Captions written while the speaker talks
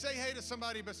Say hey to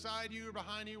somebody beside you or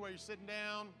behind you while you're sitting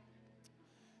down.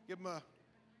 Give them a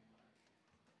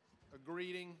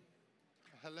greeting,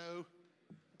 a hello.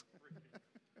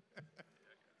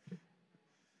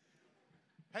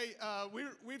 Hey,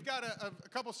 we've got a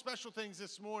couple special things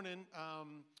this morning,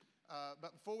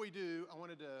 but before we do, I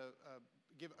wanted to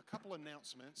give a couple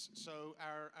announcements. So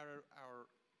our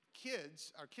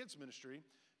kids ministry,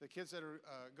 the kids that are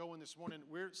going this morning,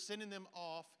 we're sending them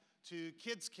off to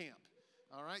kids camp.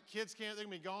 All right, kids camp, they're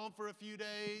going to be gone for a few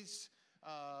days.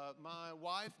 My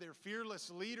wife, their fearless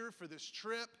leader for this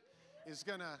trip, is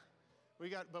going to,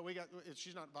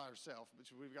 she's not by herself, but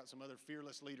we've got some other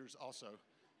fearless leaders also.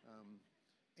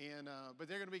 But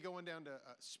they're going to be going down to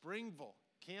Springville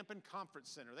Camp and Conference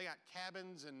Center. They got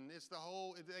cabins and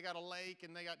they got a lake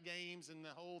and they got games and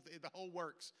the whole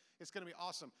works. It's going to be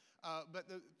awesome. But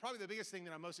probably the biggest thing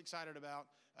that I'm most excited about,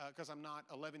 because I'm not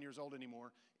 11 years old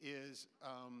anymore, is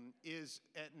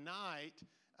at night,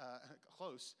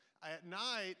 At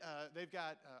night, they've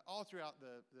got, all throughout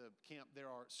the camp, there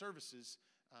are services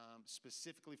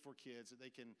specifically for kids that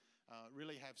they can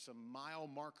really have some mile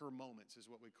marker moments, is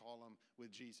what we call them,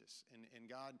 with Jesus. And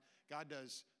God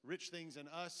does rich things in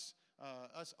us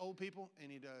old people,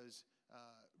 and He does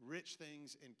rich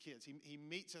things in kids. He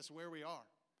meets us where we are.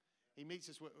 He meets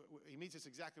us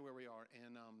exactly where we are.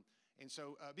 And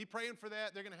so be praying for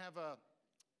that. They're going to have an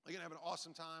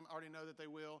awesome time. I already know that they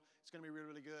will. It's going to be really,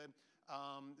 really good.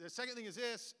 The second thing is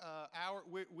this: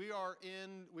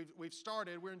 we've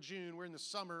started. We're in June. We're in the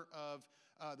summer of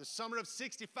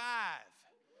 65. I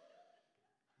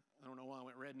don't know why I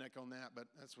went redneck on that, but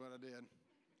that's what I did.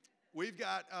 We've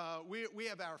got we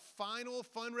have our final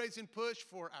fundraising push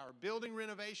for our building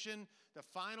renovation. The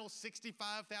final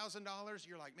 $65,000.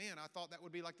 You're like, man, I thought that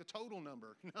would be like the total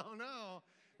number. No,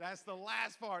 that's the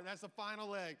last part. That's the final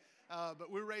leg. But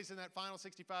we're raising that final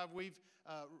 65.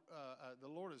 The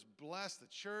Lord has blessed the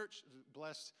church,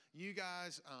 blessed you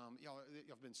guys. Y'all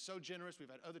have been so generous. We've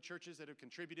had other churches that have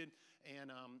contributed,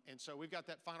 and so we've got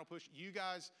that final push. You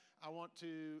guys, I want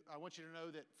you to know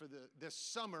that for this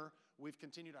summer, we've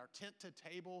continued our tent to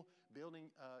table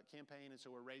building campaign, and so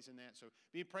we're raising that. So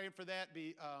be praying for that.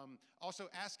 Also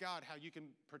ask God how you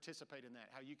can participate in that,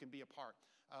 how you can be a part.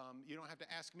 You don't have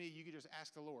to ask me. You can just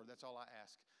ask the Lord. That's all I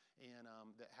ask. And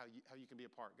how you can be a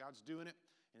part. God's doing it,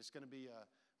 and it's going to be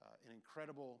an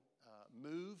incredible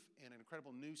move and an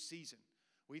incredible new season.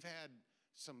 We've had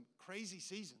some crazy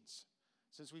seasons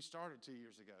since we started 2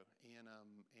 years ago, and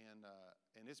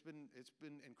it's been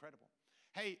incredible.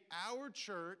 Hey, our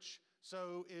church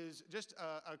is just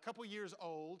a couple years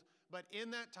old, but in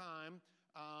that time,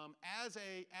 as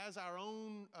our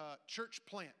own church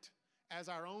plant, as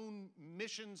our own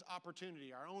missions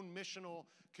opportunity, our own missional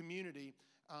community.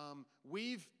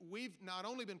 We've not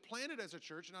only been planted as a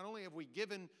church, not only have we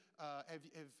given, have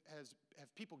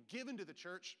people given to the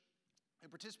church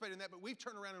and participated in that, but we've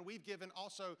turned around and we've given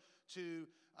also to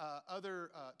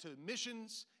to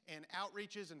missions and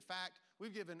outreaches. In fact,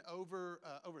 we've given over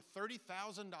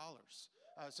 $30,000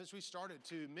 since we started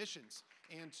to missions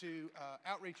and to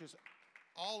outreaches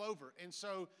all over. And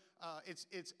so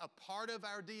it's a part of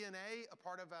our DNA, a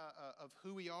part of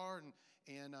who we are,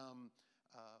 and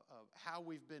how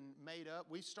we've been made up.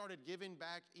 We started giving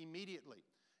back immediately,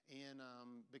 and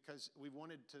because we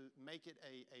wanted to make it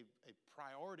a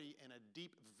priority and a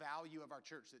deep value of our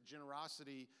church, that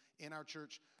generosity in our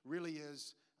church really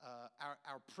is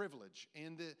our privilege.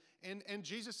 And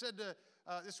Jesus said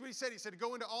this is what He said. He said,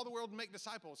 go into all the world and make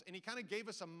disciples. And He kind of gave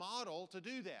us a model to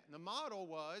do that. And the model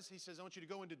was, He says, I want you to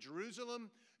go into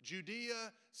Jerusalem,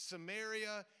 Judea,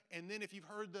 Samaria, and then if you've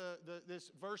heard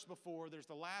this verse before, there's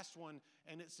the last one,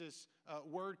 and it's this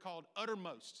word called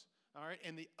uttermost, all right,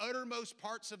 and the uttermost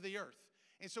parts of the earth.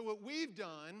 And so what we've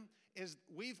done is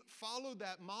we've followed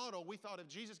that model. We thought if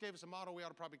Jesus gave us a model, we ought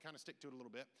to probably kind of stick to it a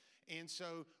little bit. And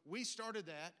so we started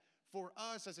that. For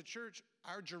us as a church,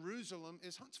 our Jerusalem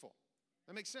is Huntsville.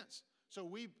 That makes sense. So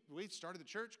we started the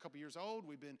church a couple years old.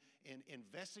 We've been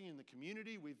investing in the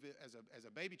community. We've been, as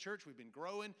a baby church, we've been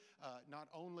growing not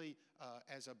only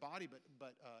as a body but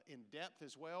in depth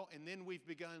as well. And then we've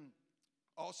begun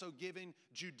also giving.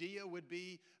 Judea would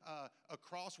be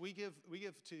across. We give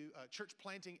to church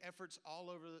planting efforts all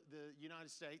over the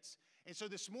United States. And so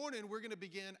this morning we're going to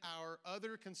begin our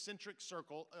other concentric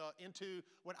circle into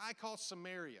what I call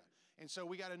Samaria. And so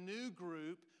we got a new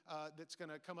group that's going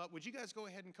to come up. Would you guys go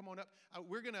ahead and come on up?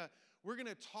 We're going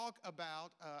to talk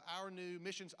about our new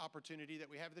missions opportunity that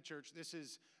we have at the church. This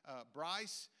is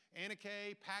Bryce, Anna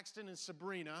Kay, Paxton, and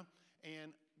Sabrina,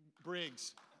 and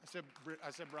Briggs.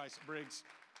 I said Bryce, Briggs.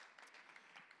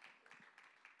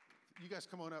 You guys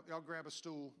come on up. Y'all grab a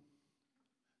stool.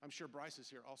 I'm sure Bryce is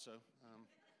here also.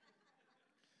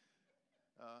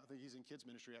 I think he's in kids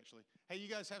ministry, actually. Hey, you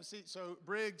guys have a seat. So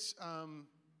Briggs,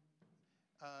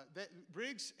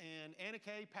 Briggs and Anna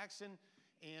Kay, Paxton,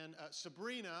 and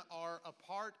Sabrina are a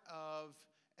part of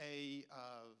a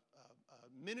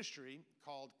ministry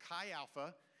called Chi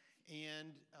Alpha,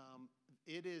 and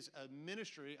it is a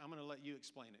ministry. I'm going to let you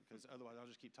explain it because otherwise I'll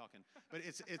just keep talking. But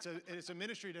it's a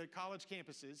ministry to college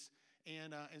campuses,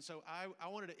 and so I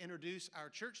wanted to introduce our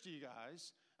church to you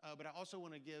guys, but I also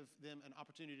want to give them an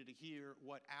opportunity to hear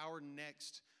what our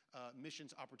next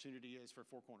missions opportunity is for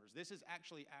Four Corners. This is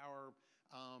actually our.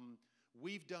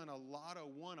 We've done a lot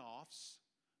of one-offs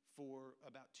for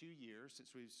about 2 years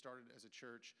since we've started as a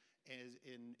church as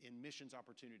in missions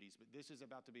opportunities. But this is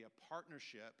about to be a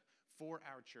partnership for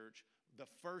our church, the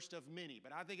first of many.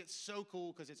 But I think it's so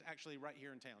cool because it's actually right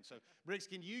here in town. So, Briggs,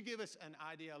 can you give us an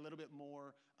idea a little bit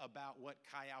more about what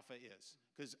Chi Alpha is?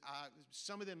 Because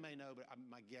some of them may know, but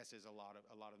my guess is a lot of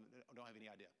them don't have any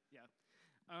idea. Yeah.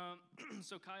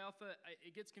 So Chi Alpha,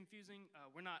 it gets confusing.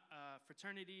 We're not a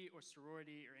fraternity or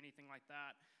sorority or anything like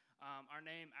that. Our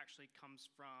name actually comes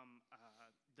from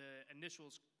the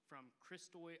initials from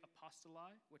Christoi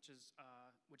Apostoli,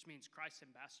 which means Christ's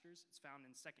ambassadors. It's found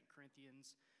in 2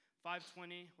 Corinthians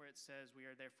 5:20, where it says, "We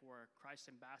are therefore Christ's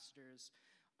ambassadors,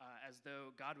 as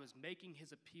though God was making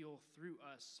his appeal through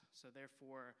us, so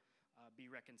therefore be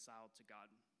reconciled to God."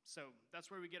 So that's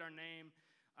where we get our name.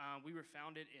 We were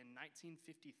founded in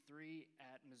 1953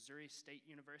 at Missouri State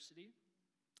University,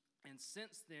 and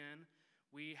since then,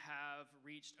 we have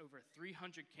reached over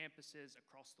 300 campuses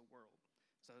across the world.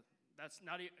 So that's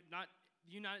not the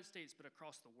United States, but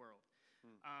across the world.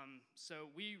 So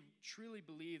we truly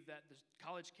believe that the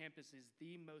college campus is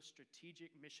the most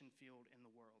strategic mission field in the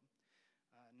world.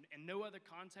 In no other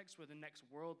context where the next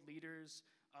world leaders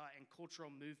and cultural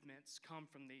movements come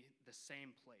from the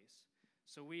same place.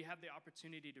 So we have the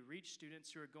opportunity to reach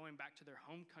students who are going back to their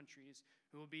home countries,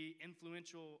 who will be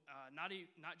influential, not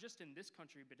just in this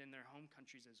country, but in their home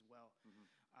countries as well.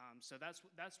 So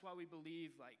that's why we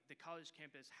believe like the college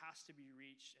campus has to be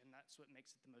reached, and that's what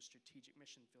makes it the most strategic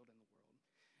mission field in the world.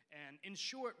 And in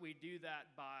short, we do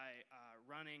that by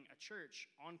running a church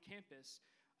on campus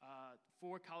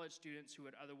for college students who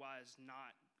would otherwise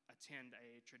not attend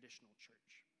a traditional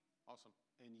church. Awesome.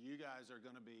 And you guys are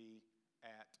going to be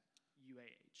at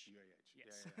UAH. UAH.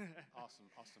 Yes. Yeah. Awesome.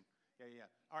 Yeah.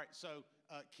 All right. So,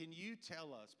 can you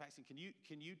tell us, Paxton?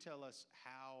 Can you tell us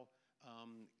how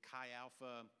Chi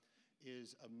Alpha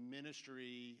is a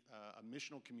ministry, a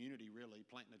missional community, really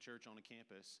planting a church on a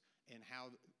campus, and how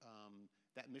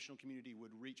that missional community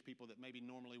would reach people that maybe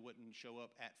normally wouldn't show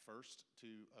up at first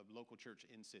to a local church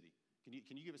in city?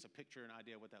 Can you give us a picture and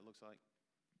idea of what that looks like?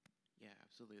 Yeah,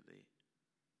 absolutely.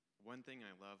 One thing I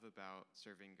love about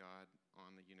serving God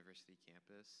on the university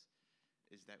campus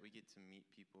is that we get to meet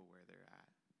people where they're at.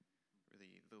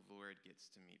 Really, the Lord gets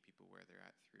to meet people where they're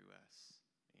at through us.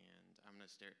 And I'm going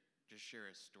to just share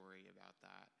a story about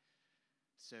that.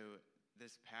 So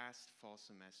this past fall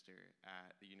semester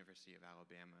at the University of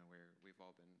Alabama, where we've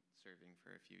all been serving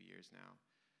for a few years now,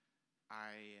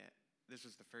 this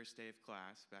was the first day of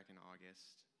class back in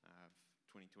August of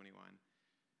 2021.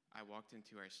 I walked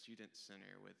into our student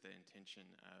center with the intention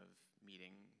of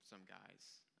meeting some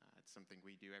guys. It's something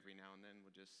we do every now and then.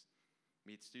 We'll just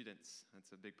meet students.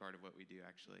 That's a big part of what we do,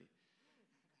 actually.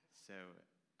 So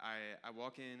I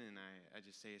walk in and I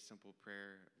just say a simple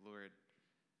prayer. Lord,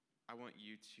 I want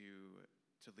you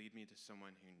to lead me to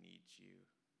someone who needs you,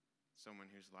 someone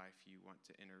whose life you want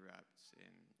to interrupt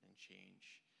and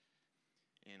change.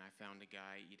 And I found a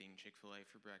guy eating Chick-fil-A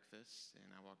for breakfast, and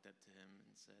I walked up to him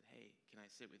and said, "Hey, can I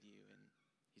sit with you?" And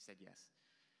he said yes.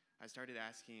 I started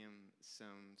asking him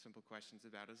some simple questions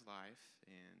about his life,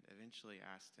 and eventually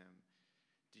asked him,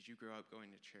 "Did you grow up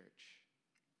going to church?"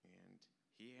 And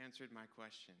he answered my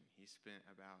question. He spent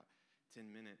about 10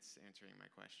 minutes answering my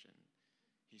question.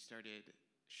 He started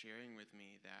sharing with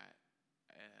me that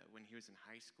when he was in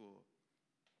high school,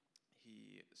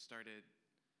 he started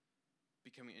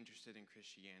becoming interested in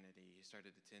Christianity. He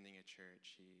started attending a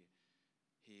church.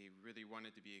 He really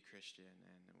wanted to be a Christian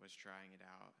and was trying it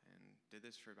out and did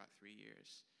this for about 3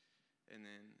 years. And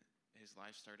then his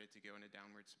life started to go in a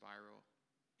downward spiral,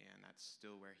 and that's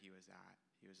still where he was at.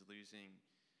 He was losing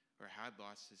or had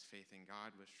lost his faith in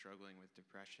God, was struggling with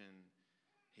depression.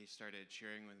 He started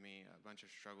sharing with me a bunch of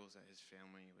struggles that his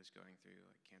family was going through,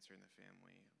 like cancer in the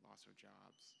family, loss of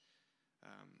jobs.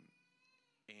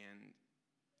 And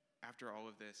after all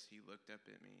of this, he looked up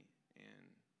at me,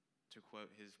 and to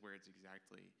quote his words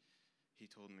exactly, he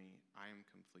told me, "I am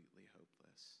completely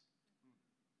hopeless."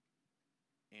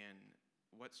 And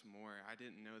what's more, I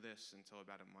didn't know this until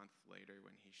about a month later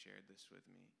when he shared this with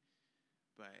me,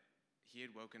 but he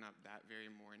had woken up that very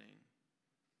morning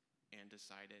and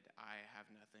decided, I have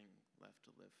nothing left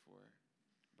to live for.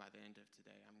 By the end of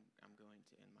today, I'm going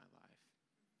to end my life.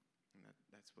 And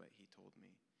that's what he told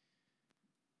me.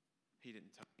 He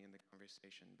didn't tell me in the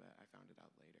conversation, but I found it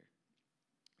out later.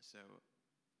 So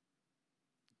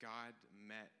God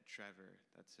met Trevor,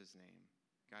 that's his name.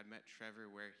 God met Trevor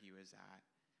where he was at.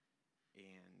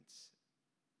 And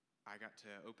I got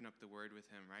to open up the Word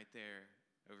with him right there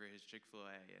over his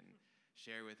Chick-fil-A and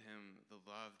share with him the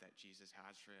love that Jesus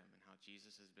has for him and how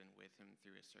Jesus has been with him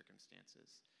through his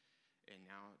circumstances. And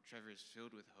now Trevor is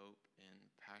filled with hope and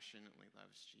passionately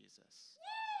loves Jesus.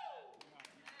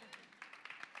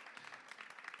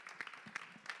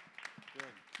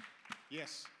 Good.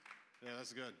 Yes. Yeah,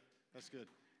 that's good. That's good.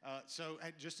 So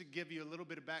just to give you a little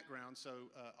bit of background,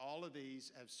 so all of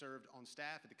these have served on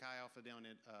staff at the Chi Alpha down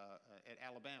at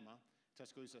Alabama,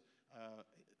 Tuscaloosa.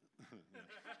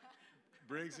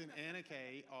 Briggs and Anna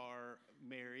Kay are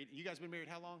married. You guys been married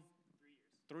how long?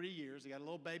 3 years. 3 years. They got a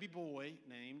little baby boy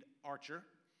named Archer.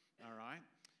 All right.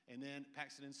 And then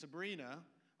Paxton and Sabrina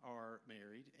are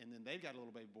married. And then they've got a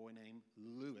little baby boy named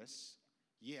Lewis.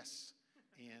 Yes.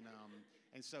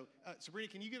 And so, Sabrina,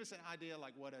 can you give us an idea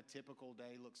like what a typical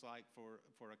day looks like for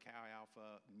a Chi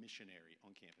Alpha missionary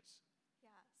on campus?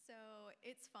 Yeah, so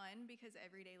it's fun because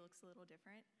every day looks a little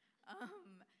different.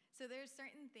 So there's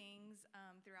certain things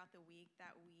throughout the week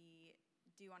that we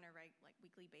do on a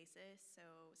weekly basis. So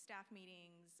staff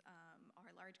meetings,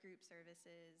 our large group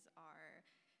services, our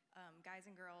guys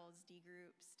and girls, D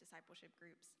groups, discipleship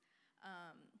groups,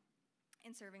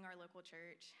 and serving our local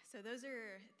church. So those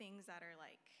are things that are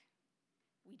like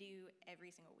we do every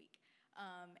single week.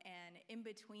 And in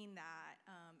between that,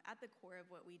 at the core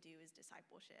of what we do is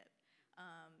discipleship.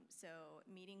 So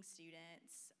meeting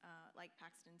students, like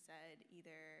Paxton said,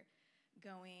 either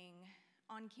going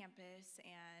on campus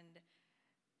and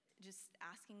just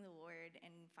asking the Lord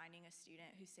and finding a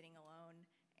student who's sitting alone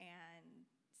and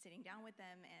sitting down with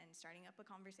them and starting up a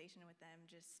conversation with them,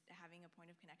 just having a point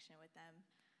of connection with them.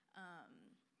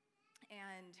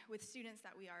 And with students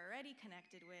that we are already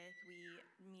connected with, we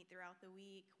meet throughout the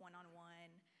week,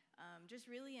 one-on-one, just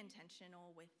really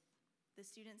intentional with the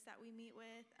students that we meet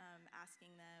with,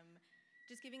 asking them,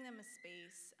 just giving them a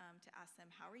space to ask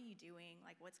them, how are you doing?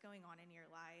 Like, what's going on in your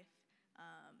life?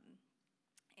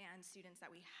 And students that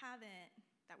we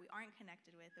aren't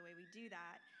connected with, the way we do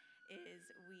that is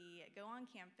we go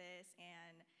on campus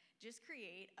and just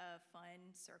create a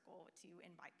fun circle to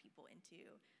invite people into.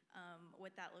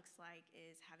 What that looks like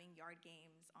is having yard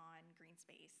games on green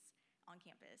space on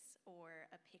campus, or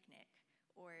a picnic,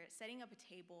 or setting up a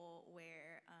table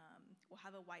where we'll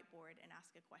have a whiteboard and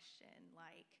ask a question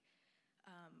like,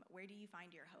 where do you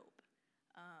find your hope?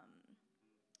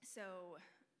 So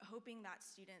hoping that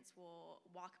students will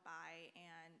walk by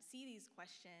and see these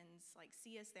questions, like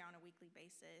see us there on a weekly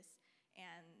basis,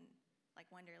 and like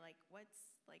wonder like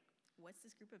what's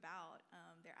this group about?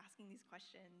 They're asking these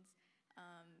questions,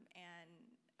 and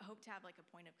hope to have like a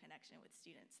point of connection with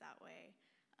students that way.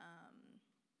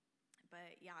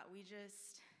 But yeah, we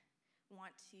just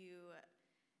want to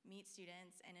meet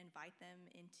students and invite them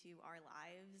into our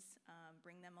lives,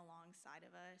 bring them alongside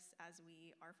of us as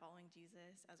we are following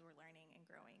Jesus, as we're learning and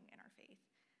growing in our faith.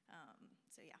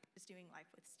 So yeah, just doing life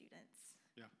with students.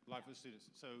 Yeah, life with students.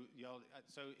 So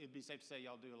so it'd be safe to say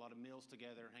y'all do a lot of meals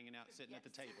together, hanging out, sitting at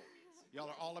the table.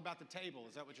 Y'all are all about the table.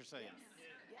 Is that what you're saying?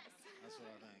 Yes. That's what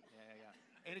I think. Yeah.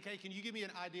 Anna Kay, can you give me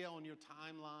an idea on your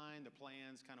timeline, the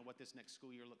plans, kind of what this next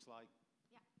school year looks like?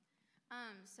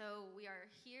 So we are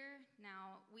here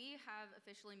now. We have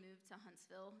officially moved to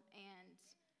Huntsville, and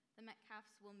the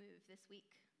Metcalfs will move this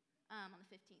week on the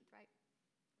 15th, right?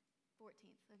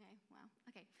 14th, okay, wow,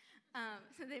 okay.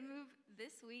 So they move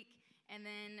this week, and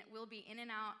then we'll be in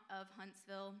and out of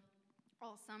Huntsville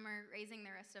all summer, raising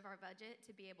the rest of our budget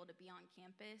to be able to be on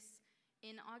campus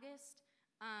in August.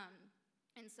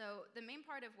 And so the main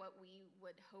part of what we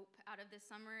would hope out of this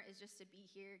summer is just to be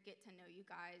here, get to know you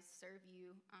guys, serve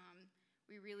you.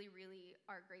 We really, really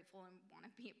are grateful and want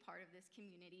to be a part of this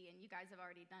community, and you guys have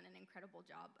already done an incredible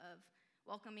job of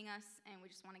welcoming us, and we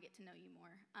just want to get to know you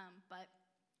more. But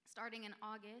starting in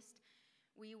August,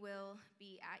 we will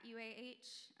be at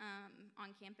UAH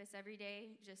on campus every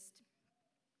day, just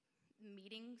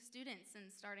meeting students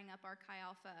and starting up our Chi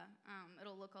Alpha.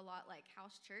 It'll look a lot like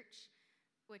house church,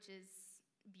 which is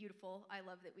beautiful. I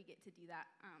love that we get to do that.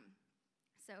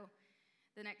 So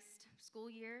the next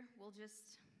school year, we'll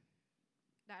just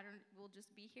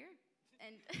be here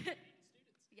and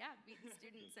meeting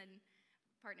students and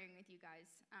partnering with you guys.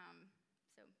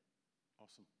 So,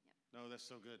 Awesome. Yep. No, that's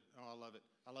so good. Oh, I love it.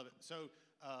 I love it. So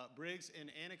Briggs and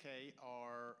Annika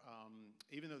are,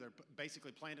 even though they're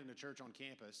basically planting a church on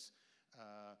campus,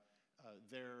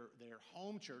 their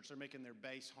home church, they're making their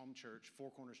base home church,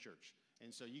 Four Corners Church.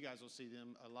 And so you guys will see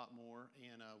them a lot more.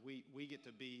 And we get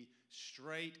to be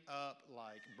straight up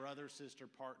like brother, sister,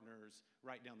 partners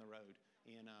right down the road,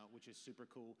 and which is super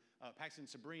cool. Paxton and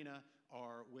Sabrina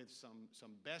are with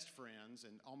some best friends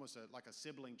and almost like a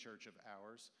sibling church of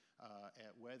ours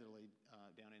at Weatherly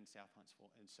down in South Huntsville.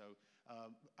 And so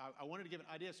I wanted to give an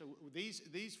idea. So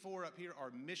these four up here are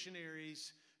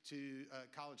missionaries to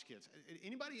college kids.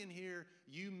 Anybody in here,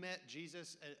 you met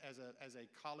Jesus as a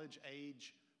college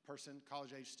age person,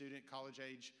 college age student, college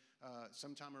age,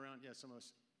 sometime around, yeah, some of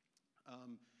us.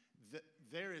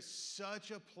 There is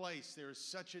such a place, there is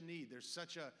such a need, there's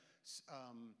such a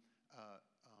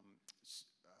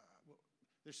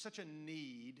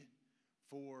need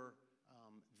for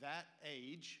that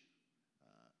age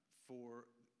for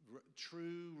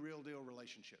true, real deal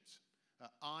relationships,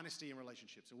 honesty in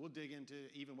relationships. And we'll dig into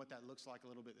even what that looks like a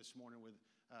little bit this morning with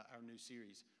our new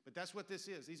series. But that's what this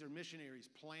is. These are missionaries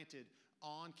planted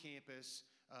on campus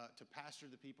to pastor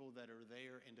the people that are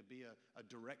there and to be a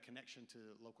direct connection to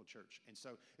the local church. And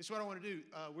so this is what I want to do.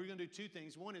 We're going to do two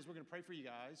things. One is we're going to pray for you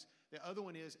guys. The other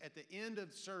one is at the end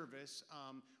of service,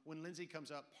 when Lindsay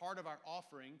comes up, part of our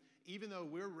offering, even though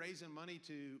we're raising money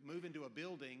to move into a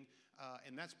building,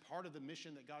 and that's part of the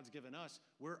mission that God's given us,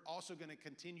 we're also going to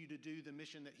continue to do the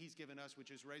mission that He's given us, which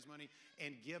is raise money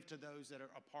and give to those that are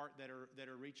apart, that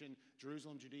are reaching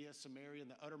Jerusalem, Judea, Samaria,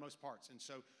 and the uttermost parts. And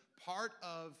so part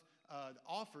of the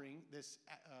offering this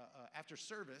after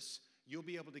service, you'll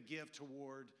be able to give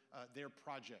toward their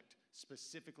project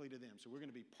specifically to them. So we're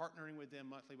going to be partnering with them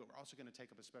monthly, but we're also going to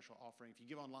take up a special offering. If you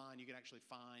give online, you can actually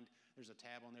find there's a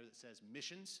tab on there that says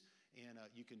missions, and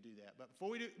you can do that. But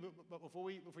before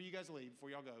you guys leave, before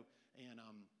y'all go, and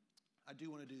I do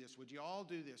want to do this. Would you all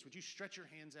do this? Would you stretch your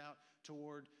hands out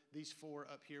toward these four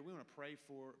up here? We want to pray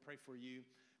for you.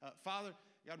 Father,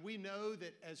 God, we know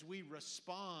that as we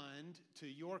respond to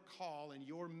your call and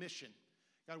your mission,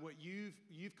 God, what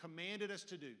you've commanded us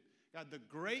to do, God, the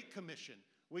Great Commission,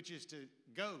 which is to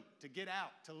go, to get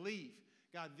out, to leave.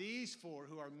 God, these four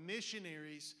who are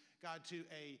missionaries, God, to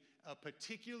a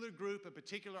particular group, a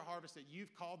particular harvest that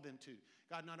you've called them to.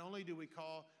 God, not only do we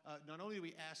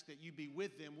ask that you be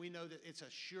with them, we know that it's a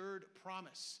assured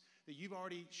promise that you've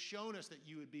already shown us that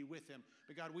you would be with them.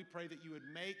 But God, we pray that you would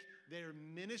make their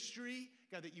ministry,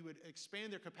 God, that you would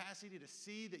expand their capacity to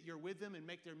see that you're with them and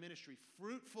make their ministry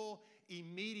fruitful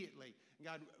immediately. And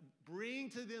God, bring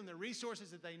to them the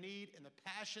resources that they need and the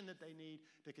passion that they need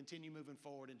to continue moving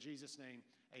forward. In Jesus' name,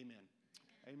 amen.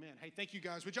 Amen. Hey, thank you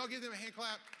guys. Would y'all give them a hand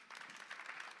clap?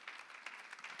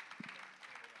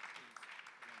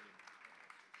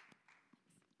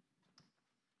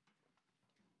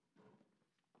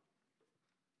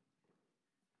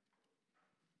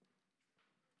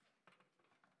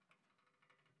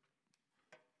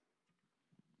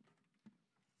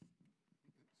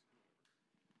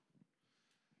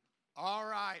 All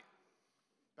right.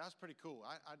 That's pretty cool.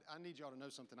 I need y'all to know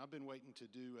something. I've been waiting for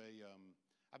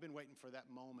that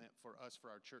moment for us, for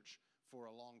our church, for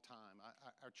a long time.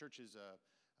 Our church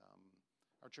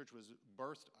was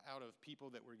birthed out of people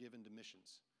that were given to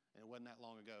missions, and it wasn't that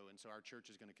long ago. And so our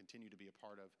church is going to continue to be a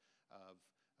part of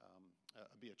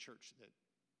be a church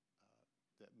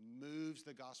that moves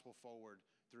the gospel forward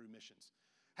through missions.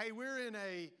 Hey, we're going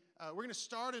to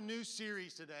start a new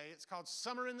series today. It's called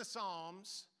Summer in the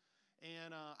Psalms.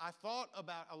 And I thought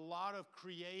about a lot of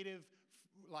creative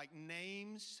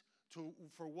names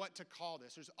for what to call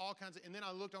this. There's all kinds of, and then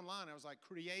I looked online and I was like,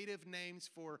 creative names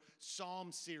for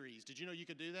Psalm series. Did you know you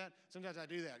could do that? Sometimes I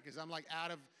do that because I'm like,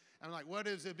 what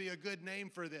is it be a good name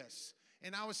for this?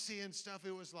 And I was seeing stuff,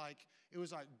 it was like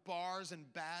bars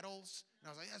and battles. And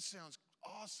I was like, that sounds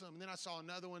awesome. And then I saw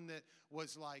another one that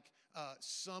was like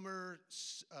summer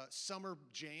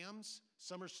jams,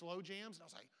 summer slow jams. And I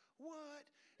was like, what?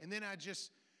 And then I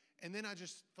just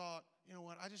thought, you know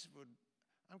what? I'm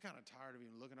kind of tired of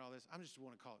even looking at all this. I just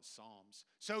want to call it Psalms.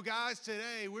 So guys,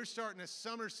 today we're starting a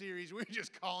summer series. We're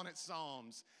just calling it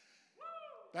Psalms. Woo!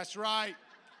 That's right.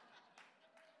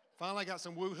 Finally got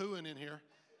some woo-hooing in here.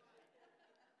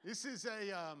 This is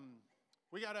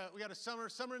we got a summer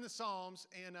in the Psalms,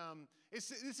 and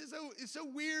it's a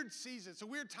weird season. It's a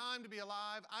weird time to be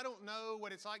alive. I don't know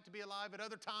what it's like to be alive at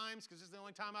other times because this is the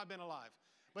only time I've been alive.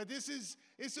 But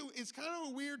it's kind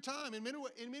of a weird time. In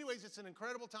many ways, it's an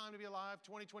incredible time to be alive.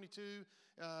 2022,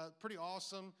 pretty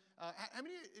awesome.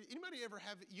 Anybody ever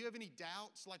have any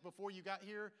doubts, like before you got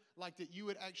here, like that you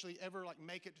would actually ever like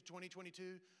make it to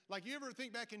 2022? Like you ever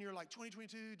think back and you're like,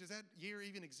 2022, does that year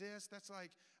even exist? That's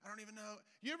like, I don't even know.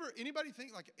 Anybody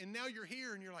think like, and now you're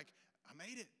here and you're like, I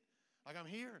made it. Like I'm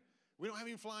here. We don't have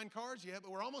any flying cars yet,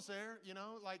 but we're almost there,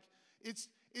 like it's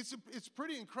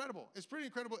pretty incredible. It's pretty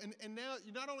incredible. And now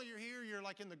not only you're here, you're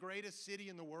like in the greatest city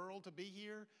in the world to be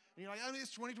here. And you're like, oh,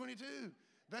 it's 2022.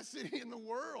 Best city in the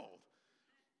world.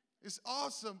 It's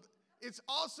awesome. It's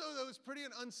also, though, it's pretty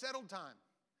an unsettled time.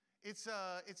 It's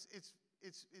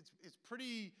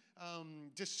pretty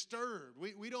disturbed.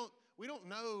 We don't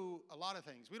know a lot of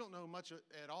things. We don't know much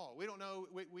at all. We don't know.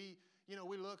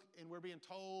 We look and we're being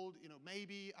told,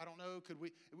 maybe, I don't know,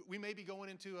 we may be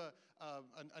going into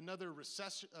another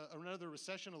recession,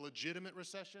 a legitimate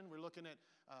recession. We're looking at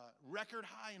record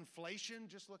high inflation,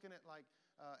 just looking at like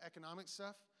economic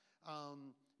stuff.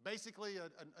 Basically,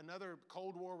 another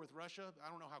Cold War with Russia.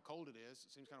 I don't know how cold it is.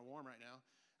 It seems kind of warm right now.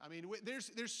 I mean,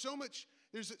 there's so much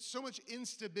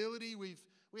instability. We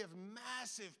have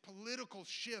massive political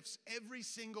shifts every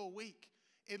single week.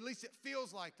 At least it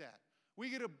feels like that. We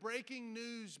get a breaking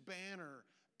news banner.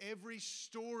 Every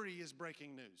story is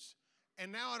breaking news.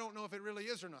 And now I don't know if it really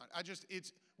is or not.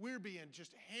 We're being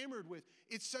just hammered with,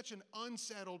 it's such an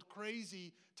unsettled,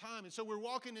 crazy time. And so we're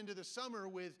walking into the summer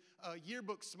with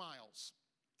yearbook smiles.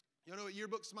 You know what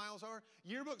yearbook smiles are?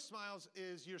 Yearbook smiles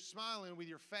is you're smiling with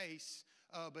your face,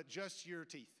 but just your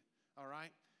teeth, all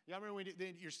right? Y'all remember when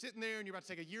you're sitting there and you're about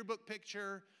to take a yearbook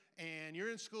picture and you're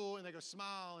in school and they go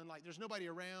smile and like there's nobody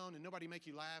around and nobody make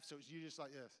you laugh, so you just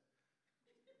like this.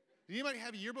 Does anybody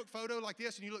have a yearbook photo like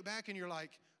this and you look back and you're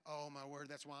like, oh my word,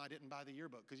 that's why I didn't buy the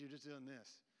yearbook, because you're just doing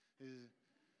this.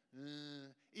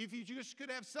 If you just could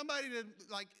have somebody to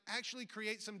like actually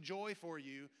create some joy for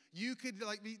you, you could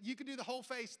do the whole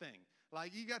face thing.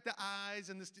 Like you got the eyes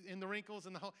and the wrinkles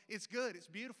and the whole. It's good. It's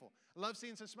beautiful. I love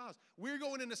seeing some smiles. We're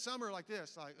going into summer like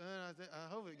this. Like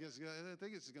I hope it gets good. I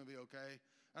think it's going to be okay.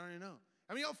 I don't even know.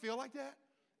 I mean, y'all feel like that?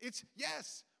 It's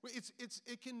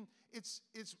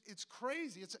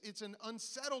crazy. It's an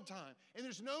unsettled time, and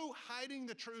there's no hiding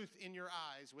the truth in your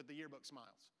eyes with the yearbook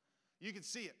smiles. You can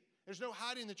see it. There's no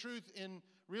hiding the truth in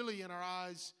our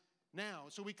eyes now.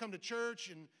 So we come to church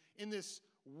and in this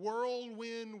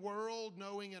whirlwind world,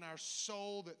 knowing in our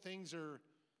soul that things are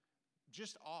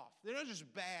just off. They're not just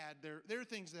bad. They're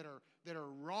things that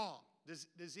are wrong.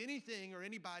 Does anything or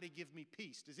anybody give me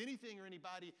peace? Does anything or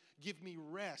anybody give me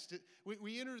rest?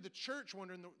 We enter the church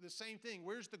wondering the same thing.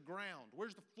 Where's the ground?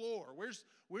 Where's the floor?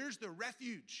 Where's the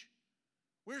refuge?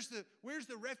 Where's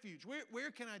the refuge?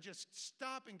 Where can I just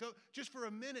stop and go just for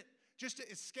a minute, just to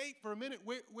escape for a minute?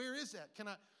 Where is that? Can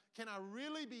I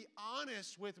really be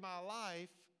honest with my life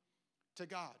to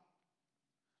God?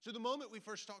 So the moment we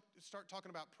first start talking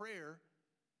about prayer,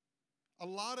 a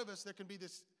lot of us, there can be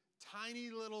this tiny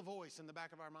little voice in the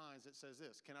back of our minds that says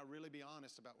this: can I really be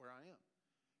honest about where I am?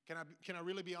 Can I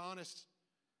really be honest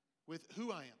with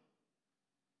who I am?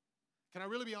 Can I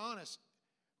really be honest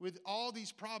with all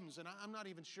these problems? And I'm not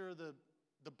even sure the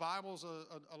Bible's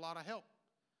a lot of help.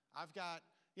 I've got,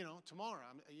 tomorrow,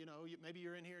 maybe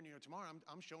you're in here and tomorrow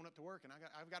I'm showing up to work and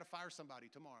I've got to fire somebody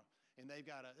tomorrow. And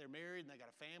they're married and they got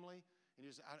a family. And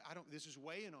this is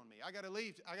weighing on me. I got to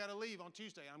leave on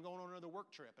Tuesday. I'm going on another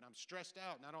work trip and I'm stressed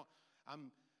out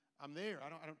and I'm there.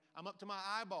 I'm up to my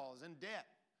eyeballs in debt.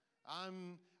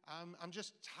 I'm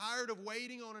just tired of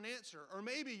waiting on an answer. Or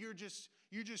maybe you would just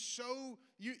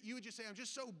say, I'm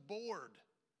just so bored.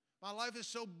 My life is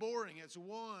so boring. It's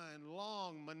one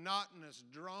long, monotonous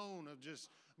drone of just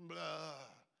blah.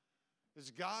 Is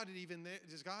God even there?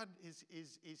 Is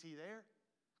he there?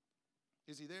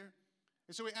 Is he there?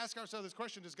 And so we ask ourselves this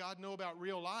question: does God know about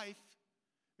real life?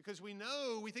 Because we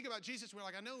think about Jesus, we're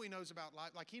like, I know he knows about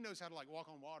life. Like he knows how to like walk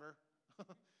on water.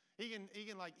 He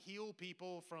can like heal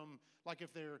people from like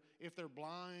if they're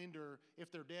blind or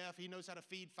if they're deaf. He knows how to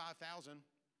feed 5,000.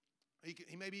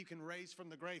 Maybe he can raise from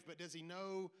the grave, but does he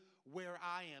know where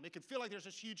I am? It can feel like there's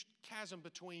this huge chasm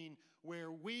between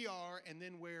where we are and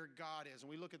then where God is. And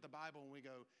we look at the Bible and we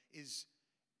go, is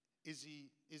he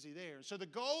there? So the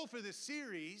goal for this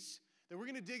series that we're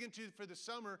going to dig into for the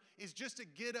summer is just to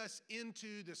get us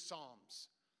into the Psalms.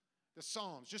 The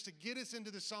Psalms, just to get us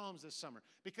into the Psalms this summer.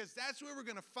 Because that's where we're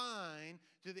going to find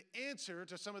the answer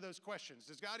to some of those questions.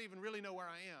 Does God even really know where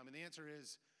I am? And the answer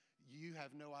is, you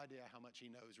have no idea how much he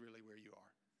knows really where you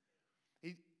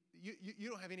are. You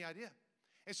don't have any idea.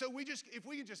 And so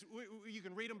you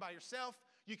can read them by yourself.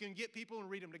 You can get people and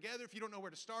read them together. If you don't know where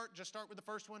to start, just start with the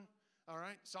first one. All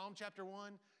right, Psalm chapter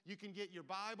 1. You can get your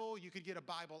Bible. You could get a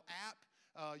Bible app.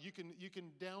 You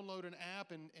can download an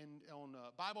app and on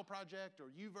Bible Project or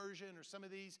YouVersion or some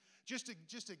of these just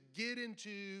to get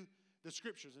into the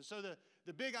Scriptures. And so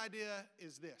the big idea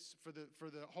is this for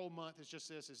the whole month is just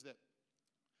this, is that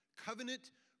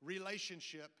covenant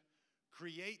relationship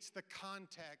creates the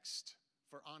context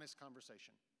for honest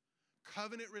conversation.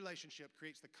 Covenant relationship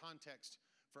creates the context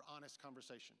for honest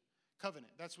conversation.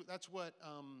 Covenant,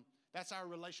 that's our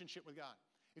relationship with God.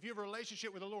 If you have a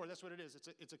relationship with the Lord, that's what it is.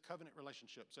 It's a covenant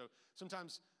relationship. So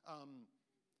sometimes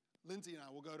Lindsay and I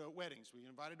will go to weddings. We get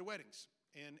invited to weddings.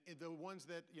 And the ones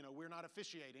that, we're not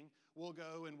officiating, we'll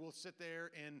go and we'll sit there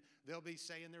and they'll be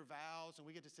saying their vows. And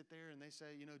we get to sit there and they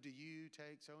say, do you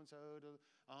take so-and-so to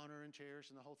honor and cherish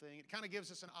and the whole thing. It kind of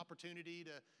gives us an opportunity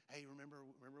to, hey, remember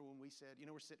when we said,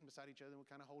 we're sitting beside each other and we'll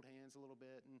kind of hold hands a little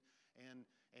bit and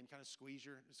kind of squeeze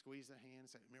the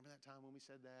hands. Remember that time when we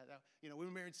said that? We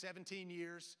were married 17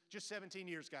 years. Just 17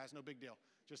 years, guys. No big deal.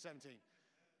 Just 17.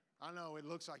 I know it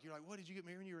looks like you're like, what, did you get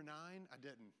married when you were 9? I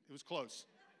didn't. It was close.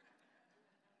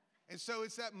 And so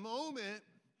it's that moment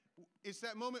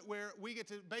where we get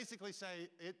to basically say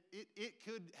it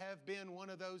could have been one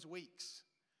of those weeks.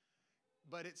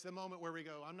 But it's the moment where we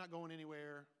go, I'm not going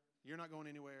anywhere. You're not going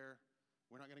anywhere.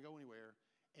 We're not going to go anywhere.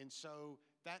 And so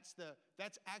that's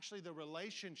actually the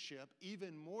relationship,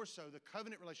 even more so, the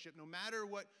covenant relationship. No matter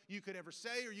what you could ever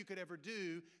say or you could ever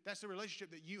do, that's the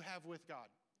relationship that you have with God.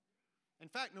 In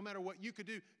fact, no matter what you could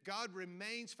do, God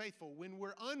remains faithful. When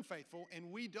we're unfaithful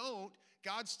and we don't,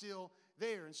 God's still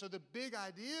there. And so the big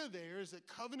idea there is that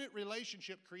covenant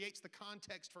relationship creates the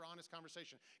context for honest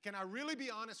conversation. Can I really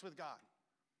be honest with God?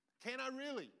 Can I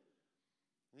really?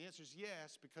 And the answer is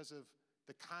yes, because of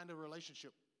the kind of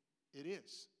relationship it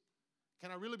is. Can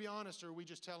I really be honest, or are we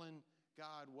just telling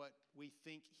God what we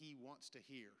think He wants to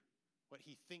hear, what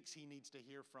He thinks He needs to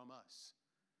hear from us,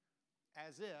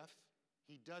 as if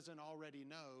He doesn't already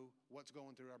know what's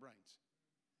going through our brains?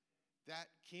 That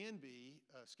can be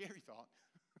a scary thought.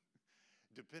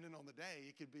 Depending on the day,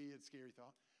 it could be a scary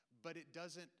thought. But it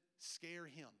doesn't scare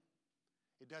Him.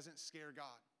 It doesn't scare God.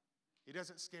 It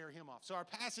doesn't scare Him off. So our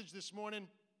passage this morning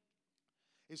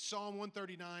is Psalm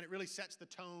 139. It really sets the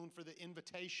tone for the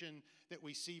invitation that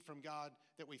we see from God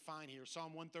that we find here.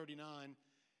 Psalm 139.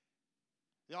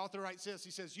 The author writes this.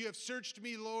 He says, "You have searched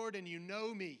me, Lord, and you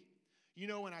know me. You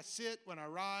know when I sit, when I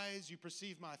rise. You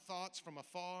perceive my thoughts from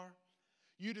afar.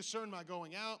 You discern my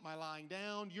going out, my lying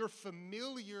down. You're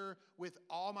familiar with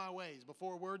all my ways.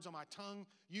 Before words on my tongue,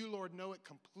 you, Lord, know it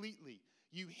completely.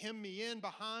 You hem me in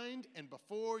behind and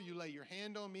before. You lay your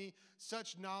hand on me.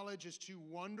 Such knowledge is too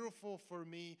wonderful for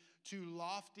me, too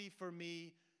lofty for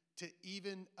me to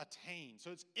even attain."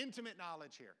 So it's intimate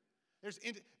knowledge here.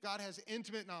 God has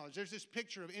intimate knowledge. There's this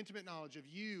picture of intimate knowledge of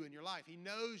you and your life. He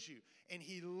knows you, and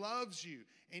He loves you,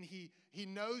 and He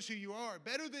knows who you are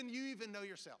better than you even know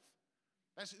yourself.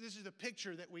 This is the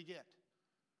picture that we get.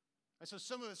 And so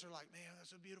some of us are like, man,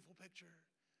 that's a beautiful picture.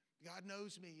 God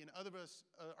knows me. And other of us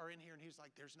are in here, and He's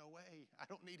like, there's no way. I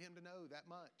don't need Him to know that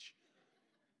much.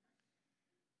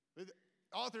 But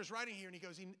the author's writing here, and he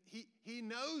goes, he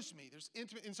knows me. There's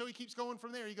intimate. And so he keeps going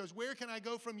from there. He goes, where can I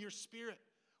go from your Spirit?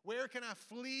 Where can I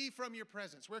flee from your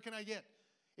presence? Where can I get?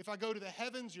 If I go to the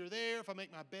heavens, you're there. If I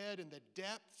make my bed in the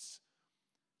depths,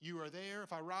 you are there.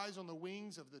 If I rise on the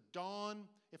wings of the dawn,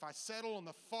 if I settle on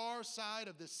the far side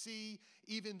of the sea,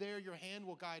 even there your hand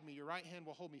will guide me. Your right hand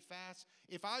will hold me fast.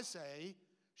 If I say,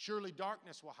 surely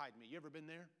darkness will hide me. You ever been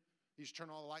there? You just turn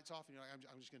all the lights off and you're like,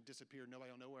 I'm just going to disappear.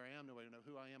 Nobody will know where I am. Nobody will know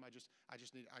who I am.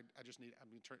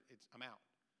 I'm out.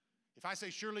 If I say,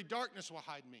 surely darkness will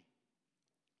hide me,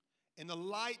 and the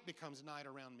light becomes night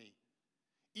around me,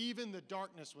 even the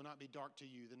darkness will not be dark to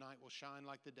you. The night will shine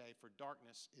like the day, for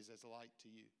darkness is as light to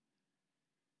you.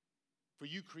 For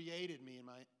you created me in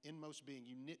my inmost being.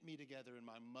 You knit me together in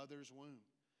my mother's womb.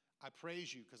 I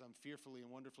praise you because I'm fearfully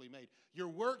and wonderfully made. Your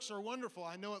works are wonderful.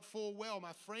 I know it full well.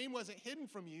 My frame wasn't hidden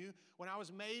from you when I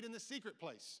was made in the secret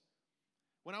place,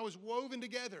 when I was woven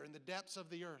together in the depths of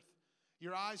the earth.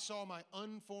 Your eyes saw my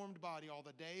unformed body. All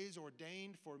the days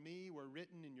ordained for me were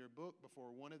written in your book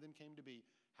before one of them came to be.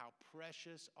 How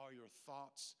precious are your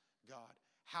thoughts, God.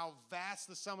 How vast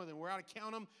the sum of them. Where I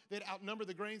count them, that outnumber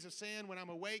the grains of sand. When I'm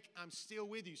awake, I'm still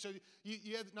with you. So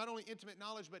you have not only intimate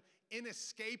knowledge, but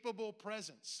inescapable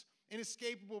presence.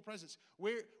 Inescapable presence.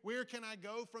 Where can I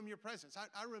go from your presence?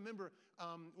 I remember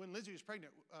when Lizzie was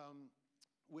pregnant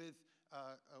with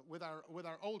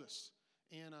our oldest.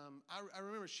 And I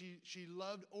remember she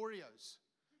loved Oreos.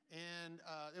 And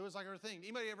it was like her thing.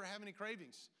 Anybody ever have any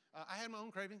cravings? I had my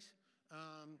own cravings.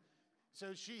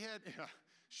 So she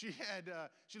she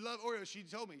loved Oreos. She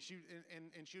told me,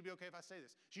 and she would be okay if I say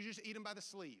this. She just eat them by the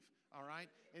sleeve, all right?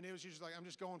 And it was just like, I'm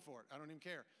just going for it. I don't even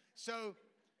care. So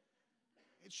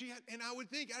and I would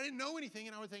think, I didn't know anything,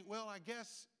 and I would think, well, I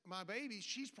guess my baby,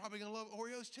 she's probably going to love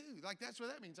Oreos too. Like, that's what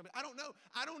that means. I mean, I don't know.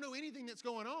 I don't know anything that's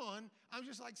going on. I'm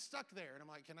just like stuck there. And I'm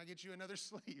like, can I get you another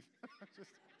sleeve?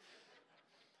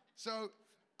 So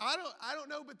I don't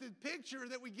know, but the picture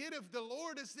that we get of the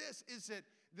Lord is this, is that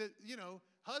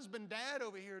husband, dad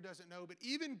over here doesn't know, but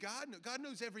even God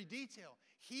knows every detail.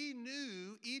 He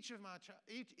knew each of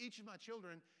my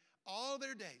children all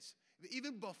their days.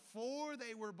 Even before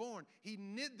they were born, he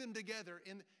knit them together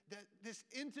in this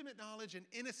intimate knowledge and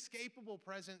inescapable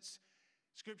presence.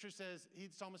 Scripture says, the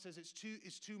psalmist says, it's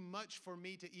too much for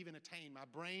me to even attain. My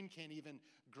brain can't even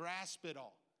grasp it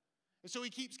all. And so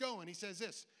he keeps going. He says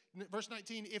this, verse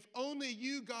 19, if only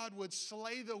you, God, would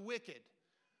slay the wicked.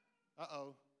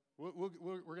 Uh-oh.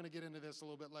 We're going to get into this a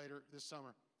little bit later this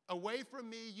summer. Away from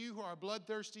me, you who are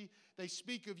bloodthirsty, they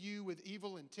speak of you with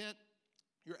evil intent.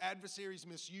 Your adversaries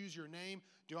misuse your name.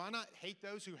 Do I not hate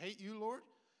those who hate you, Lord?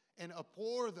 And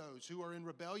abhor those who are in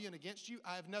rebellion against you?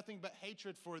 I have nothing but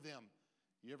hatred for them.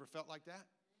 You ever felt like that?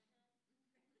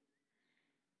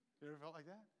 You ever felt like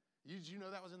that? Did you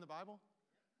know that was in the Bible?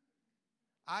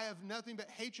 I have nothing but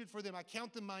hatred for them. I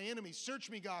count them my enemies. Search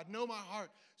me, God. Know my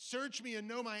heart. Search me and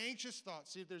know my anxious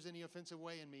thoughts. See if there's any offensive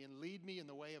way in me and lead me in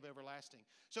the way of everlasting.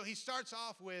 So he starts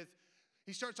off with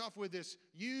this,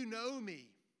 you know me.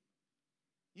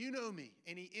 You know me.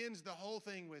 And he ends the whole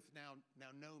thing with, now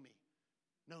know me.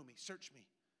 Know me. Search me.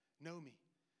 Know me.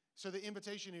 So the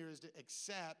invitation here is to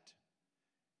accept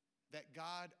that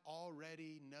God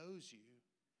already knows you.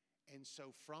 And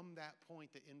so from that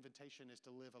point, the invitation is to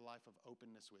live a life of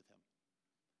openness with him.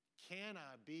 Can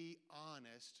I be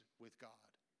honest with God?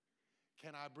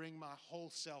 Can I bring my whole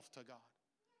self to God?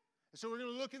 And so we're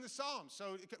going to look in the Psalms.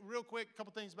 So real quick, a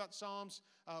couple things about Psalms.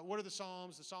 What are the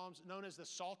Psalms? The Psalms known as the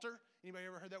Psalter. Anybody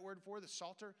ever heard that word before? The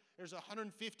Psalter. There's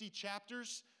 150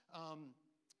 chapters.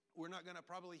 We're not going to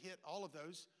probably hit all of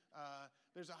those.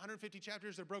 There's 150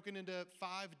 chapters. They're broken into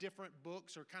 5 different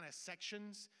books or kind of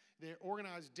sections. They're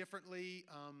organized differently.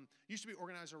 Used to be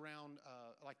organized around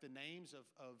like the names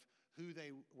of who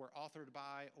they were authored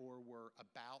by or were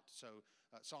about. So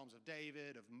Psalms of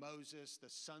David, of Moses, the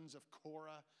sons of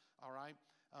Korah, all right?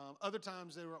 Other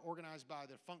times they were organized by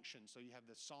their function. So you have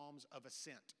the Psalms of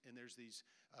Ascent, and there's these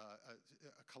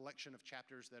a collection of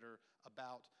chapters that are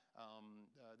about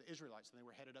the Israelites, and they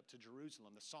were headed up to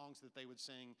Jerusalem, the songs that they would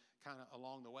sing kind of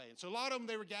along the way. And so a lot of them,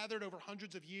 they were gathered over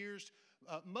hundreds of years.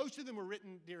 Most of them were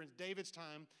written during David's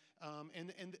time,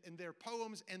 and their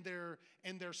poems and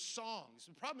their songs.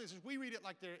 The problem is we read it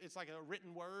like it's like a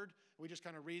written word. We just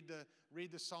kind of read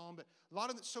the psalm, but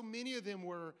so many of them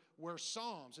were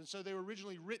psalms, and so they were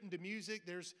originally written to music.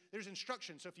 There's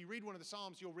instruction. So if you read one of the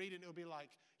psalms, you'll read it, and it'll be like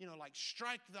like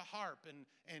strike the harp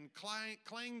and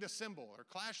clang the cymbal or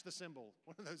clash the cymbal.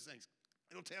 One of those things.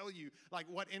 It'll tell you like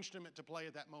what instrument to play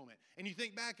at that moment. And you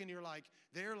think back, and you're like,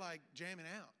 they're like jamming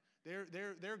out.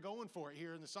 They're going for it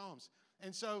here in the Psalms.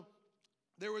 And so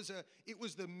it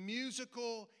was the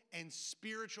musical and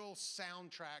spiritual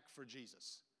soundtrack for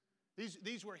Jesus.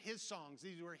 These were his songs.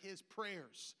 These were his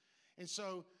prayers. And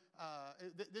so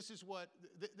this is what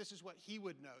he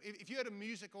would know. If you had a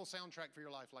musical soundtrack for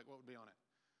your life, like what would be on it?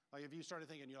 Like if you started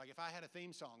thinking, you're like, if I had a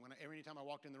theme song every time I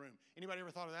walked in the room. Anybody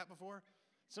ever thought of that before?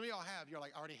 Some of y'all have. You're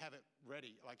like, I already have it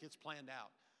ready. Like it's planned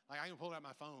out. Like I can pull out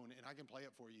my phone and I can play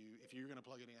it for you if you're going to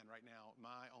plug it in right now,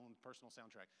 my own personal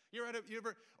soundtrack.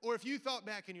 Or if you thought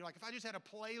back and you're like, if I just had a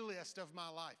playlist of my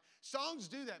life. Songs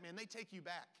do that, man. They take you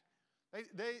back.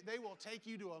 They will take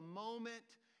you to a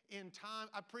moment in time.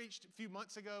 I preached a few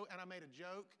months ago and I made a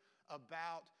joke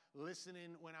about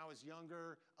listening when I was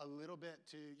younger a little bit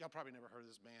to, y'all probably never heard of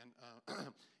this band.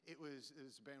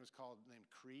 This band was named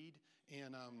Creed.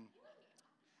 And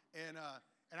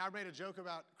I made a joke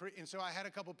about Creed. And so I had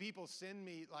a couple people send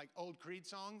me like old Creed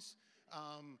songs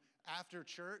after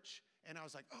church. And I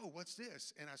was like, oh, what's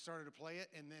this? And I started to play it.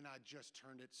 And then I just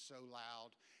turned it so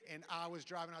loud. And I was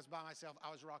driving. I was by myself.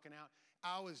 I was rocking out.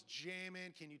 I was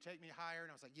jamming. Can you take me higher?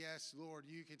 And I was like, yes, Lord,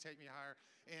 you can take me higher.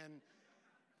 And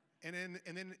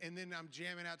then I'm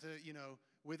jamming out to,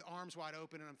 with arms wide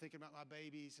open. And I'm thinking about my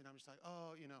babies. And I'm just like,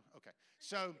 oh, okay.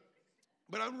 So...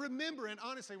 But I'm remembering,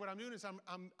 honestly, what I'm doing is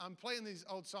I'm playing these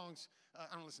old songs.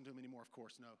 I don't listen to them anymore, of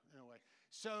course, no way.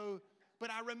 So, but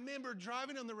I remember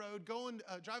driving on the road,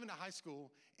 driving to high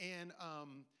school, and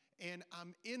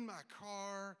I'm in my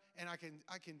car, and I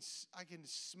can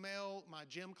smell my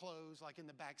gym clothes like in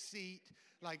the back seat,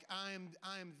 like I'm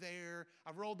there.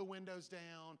 I've rolled the windows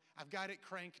down. I've got it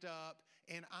cranked up,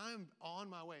 and I'm on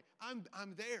my way. I'm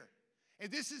there.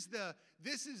 And this is the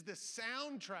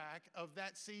soundtrack of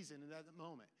that season and that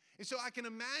moment. And so I can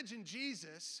imagine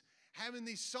Jesus having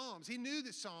these psalms. He knew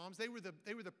the psalms. They were the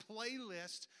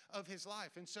playlist of his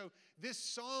life. And so this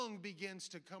song begins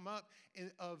to come up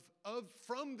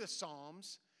from the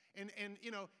psalms. And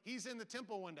he's in the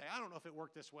temple one day. I don't know if it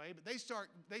worked this way, but they start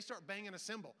banging a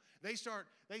cymbal. The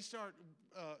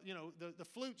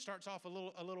flute starts off a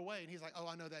little way, and he's like, oh,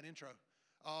 I know that intro.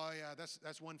 Oh yeah,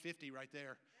 that's 150 right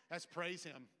there. That's praise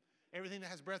him. Everything that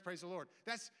has breath, praise the Lord.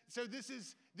 This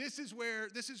is where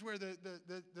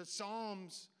the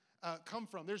psalms come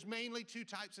from. There's mainly two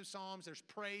types of psalms. There's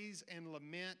praise and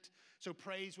lament. So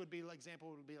praise would be, example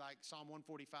would be like Psalm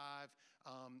 145.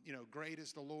 Great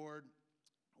is the Lord,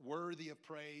 worthy of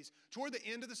praise. Toward the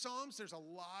end of the Psalms, there's a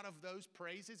lot of those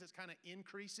praises. It kind of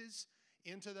increases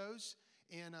into those.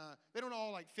 And they don't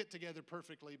all fit together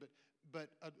perfectly, but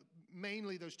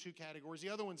mainly those two categories. The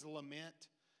other one's the lament.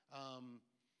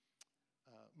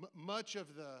 Much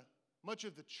of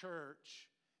the church,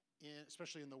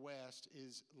 especially in the West,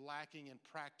 is lacking in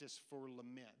practice for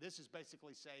lament. This is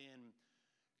basically saying,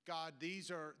 God,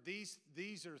 these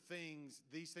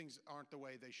things aren't the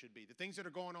way they should be. The things that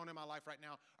are going on in my life right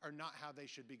now are not how they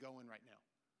should be going right now.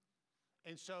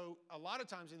 And so a lot of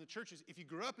times in the churches, if you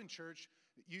grew up in church,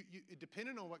 you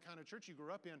depending on what kind of church you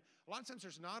grew up in, a lot of times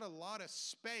there's not a lot of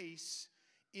space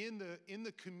in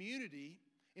the community,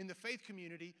 in the faith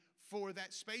community, for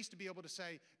that space to be able to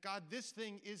say, God, this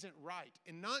thing isn't right.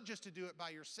 And not just to do it by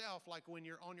yourself, like when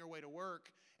you're on your way to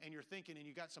work and you're thinking and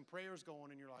you got some prayers going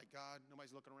and you're like, God,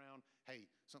 nobody's looking around. Hey,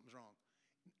 something's wrong.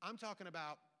 I'm talking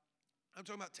about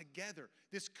together,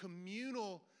 this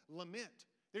communal lament.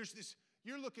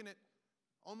 You're looking at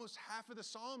almost half of the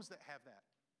Psalms that have that.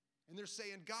 And they're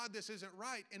saying, God, this isn't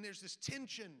right. And there's this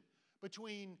tension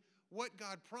between what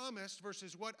God promised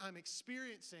versus what I'm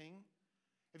experiencing.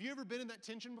 Have you ever been in that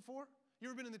tension before? You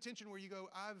ever been in the tension where you go,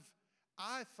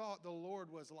 I thought the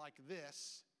Lord was like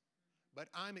this, but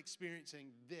I'm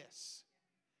experiencing this.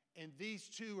 And these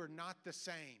two are not the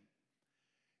same.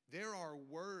 There are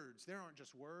words. There aren't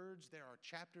just words. There are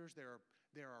chapters. There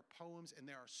are poems, and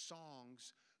there are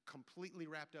songs completely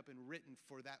wrapped up and written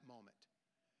for that moment.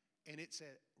 And it's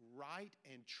a right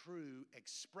and true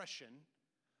expression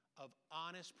of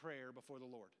honest prayer before the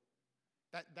Lord.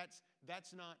 That's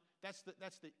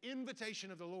the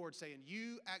invitation of the Lord saying,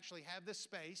 you actually have this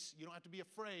space. You don't have to be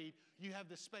afraid. You have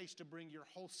the space to bring your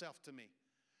whole self to me.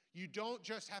 You don't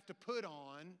just have to put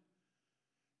on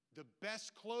the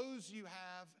best clothes you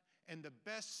have and the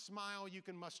best smile you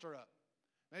can muster up.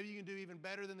 Maybe you can do even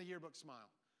better than the yearbook smile.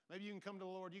 Maybe you can come to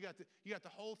the Lord. You got the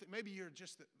whole thing. Maybe you're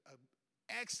just an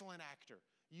excellent actor.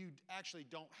 You actually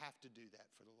don't have to do that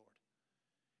for the Lord.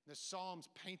 The Psalms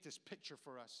paint this picture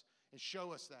for us and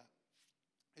show us that.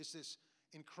 It's this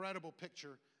incredible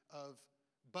picture of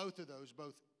both of those,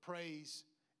 both praise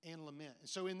and lament. And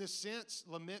so in this sense,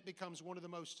 lament becomes one of the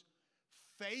most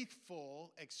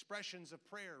faithful expressions of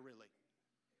prayer, really.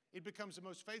 It becomes the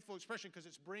most faithful expression because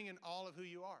it's bringing all of who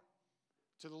you are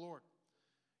to the Lord.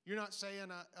 You're not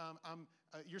saying,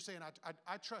 you're saying,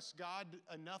 I trust God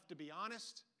enough to be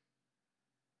honest.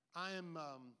 I'm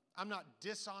not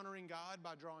dishonoring God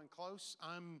by drawing close.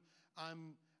 I'm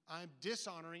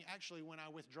dishonoring actually when I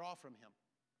withdraw from Him.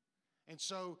 And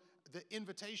so the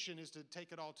invitation is to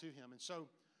take it all to Him. And so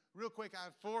real quick, I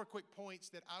have 4 quick points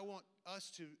that I want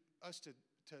us to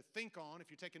think on.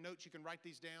 If you're taking notes, you can write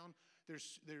these down.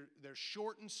 They're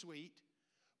short and sweet,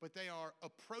 but they are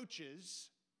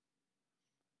approaches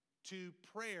to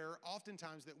prayer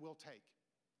oftentimes that we'll take.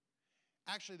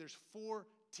 Actually, there's 4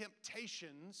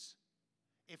 temptations,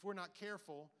 if we're not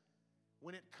careful,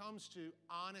 when it comes to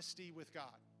honesty with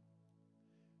God.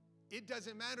 It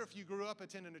doesn't matter if you grew up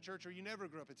attending a church or you never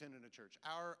grew up attending a church.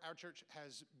 Our church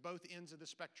has both ends of the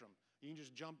spectrum. You can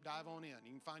just dive on in.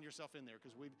 You can find yourself in there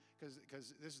because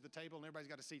this is the table and everybody's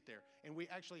got a seat there. And we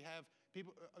actually have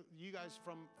people, you guys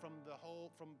from the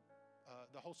whole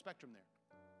spectrum there.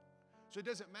 So it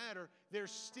doesn't matter.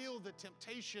 There's still the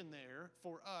temptation there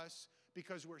for us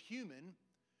because we're human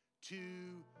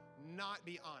to not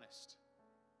be honest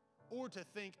or to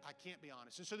think I can't be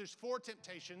honest. And so there's 4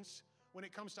 temptations when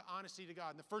it comes to honesty to God.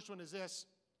 And the first one is this,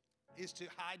 is to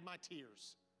hide my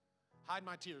tears. Hide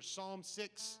my tears. Psalm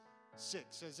 6:6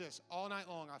 says this, all night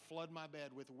long I flood my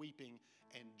bed with weeping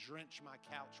and drench my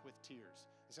couch with tears.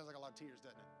 It sounds like a lot of tears,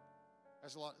 doesn't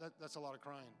it? That's a lot of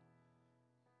crying.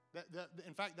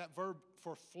 In fact, that verb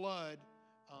for flood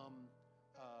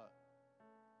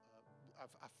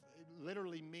it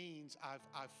literally means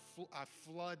I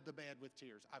flood the bed with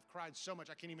tears. I've cried so much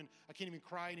I can't even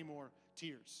cry any more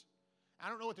tears. I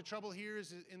don't know what the trouble here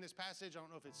is in this passage. I don't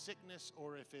know if it's sickness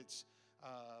or if it's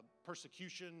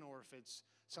persecution or if it's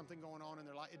something going on in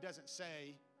their life. It doesn't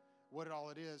say what all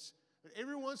it is. But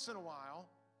every once in a while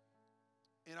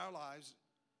in our lives,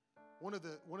 one of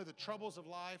the troubles of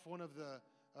life, one of the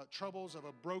troubles of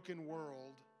a broken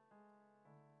world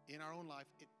in our own life,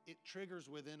 it triggers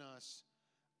within us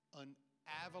an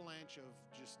avalanche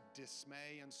of just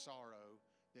dismay and sorrow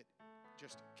that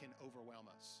just can overwhelm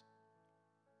us.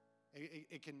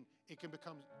 It can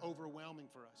become overwhelming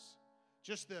for us.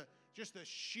 Just the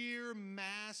sheer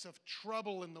mass of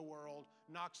trouble in the world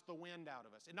knocks the wind out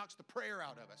of us. It knocks the prayer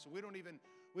out of us. We don't even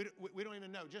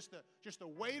know. Just the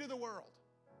weight of the world.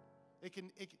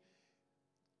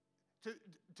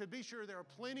 To be sure, there are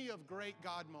plenty of great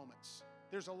God moments.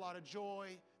 There's a lot of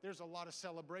joy. There's a lot of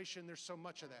celebration. There's so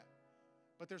much of that.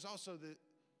 But there's also the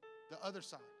other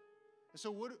side. And so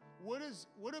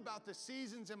what about the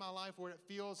seasons in my life where it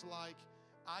feels like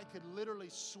I could literally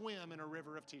swim in a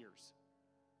river of tears?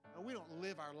 Now, we don't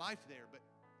live our life there, but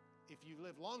if you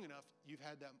live long enough, you've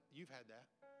had that.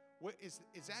 What is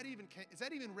that even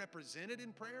represented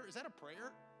in prayer? Is that a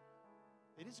prayer?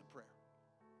 It is a prayer.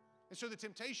 And so the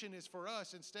temptation is for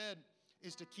us instead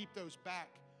is to keep those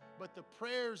back. But the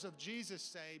prayers of Jesus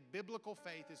say biblical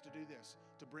faith is to do this,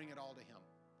 to bring it all to Him.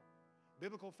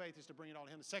 Biblical faith is to bring it all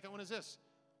to Him. The second one is this.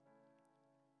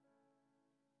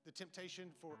 The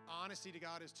temptation for honesty to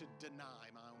God is to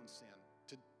deny my own sin,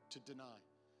 to deny.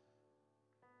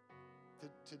 To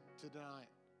deny it.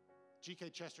 G.K.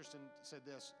 Chesterton said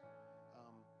this.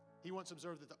 He once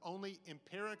observed that the only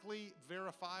empirically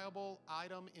verifiable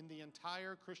item in the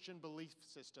entire Christian belief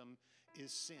system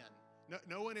is sin.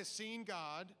 No one has seen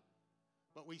God,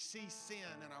 but we see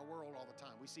sin in our world all the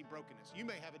time. We see brokenness. You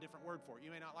may have a different word for it.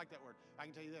 You may not like that word. I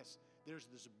can tell you this. There's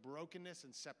this brokenness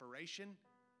and separation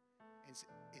in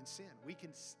sin. We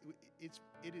can see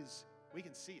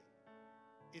it.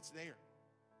 It's there.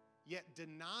 Yet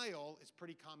denial is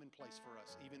pretty commonplace for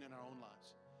us, even in our own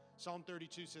lives. Psalm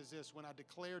 32 says this, when I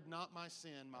declared not my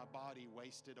sin, my body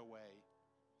wasted away.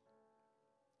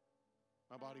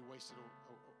 My body wasted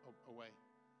away.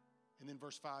 And then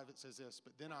verse 5, it says this,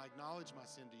 but then I acknowledged my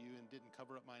sin to you and didn't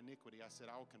cover up my iniquity. I said,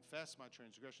 I will confess my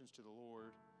transgressions to the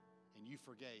Lord, and you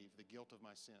forgave the guilt of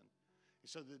my sin. And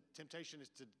so the temptation is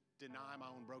to deny my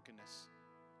own brokenness,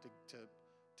 to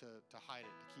hide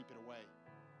it, to keep it away.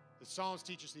 The Psalms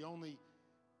teach us the only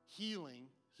healing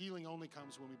only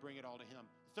comes when we bring it all to Him.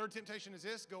 The third temptation is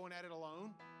this, going at it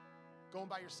alone, going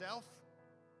by yourself.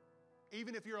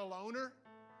 Even if you're a loner,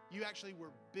 you actually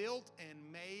were built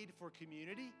and made for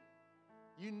community.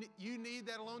 You need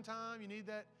that alone time. You need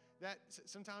that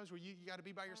sometimes where you got to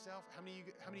be by yourself. How many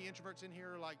introverts in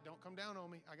here are like, don't come down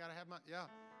on me. I got to have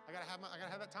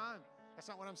that time. That's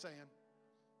not what I'm saying.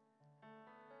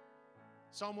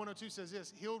 Psalm 102 says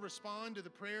this, He'll respond to the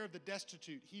prayer of the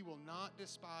destitute. He will not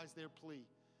despise their plea.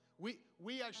 We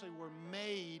actually were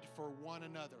made for one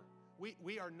another.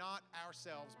 We are not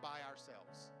ourselves by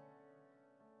ourselves.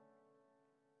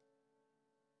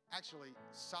 Actually,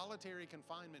 solitary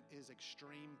confinement is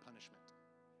extreme punishment.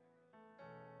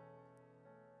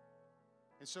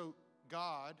 And so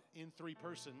God, in three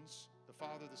persons, the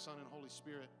Father, the Son, and Holy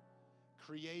Spirit,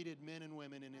 created men and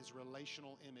women in His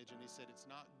relational image, and He said it's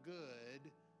not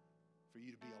good for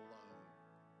you to be alone.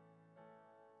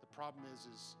 The problem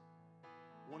is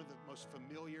one of the most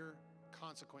familiar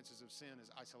consequences of sin is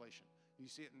isolation. You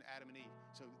see it in Adam and Eve.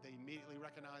 So they immediately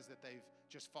recognize that they've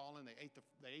just fallen. They ate the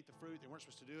fruit. They weren't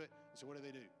supposed to do it. And so what do?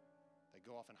 They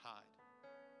go off and hide.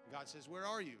 And God says, where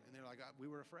are you? And they're like, we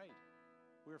were afraid.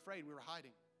 We were afraid. We were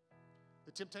hiding.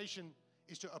 The temptation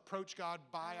is to approach God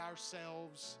by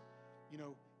ourselves,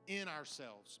 in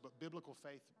ourselves. But biblical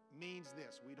faith means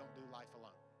this. We don't do life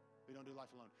alone. We don't do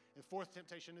life alone. And fourth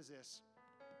temptation is this.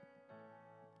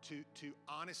 To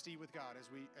honesty with God as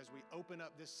we open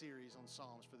up this series on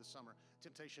Psalms for the summer.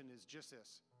 Temptation is just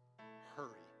this.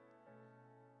 Hurry.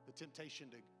 The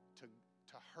temptation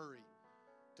to hurry,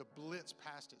 to blitz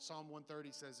past it. Psalm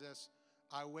 130 says this,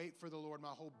 I wait for the Lord, my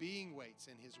whole being waits.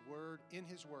 In His word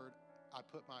I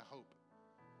put my hope.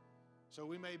 So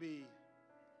we may be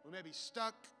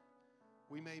stuck,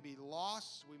 we may be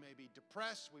lost, we may be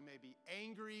depressed, we may be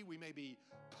angry, we may be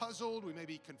puzzled, we may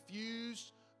be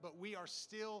confused, but we are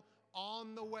still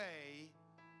on the way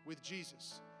with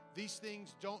Jesus. These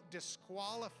things don't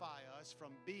disqualify us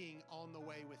from being on the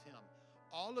way with Him.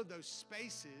 All of those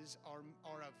spaces are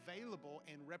available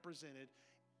and represented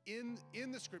in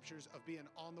the Scriptures of being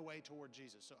on the way toward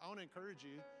Jesus. So I want to encourage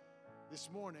you this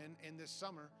morning and this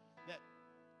summer that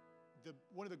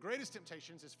one of the greatest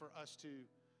temptations is for us to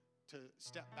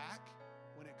step back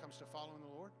when it comes to following the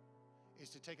Lord. is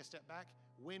to take a step back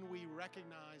when we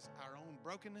recognize our own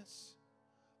brokenness,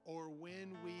 or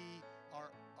when the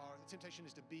temptation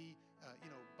is to be,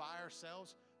 by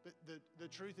ourselves. But the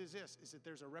truth is this, is that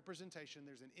there's a representation,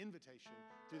 there's an invitation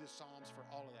through the Psalms for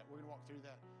all of that. We're going to walk through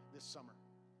that this summer.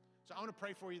 So I want to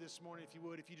pray for you this morning, if you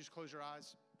would, if you just close your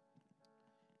eyes.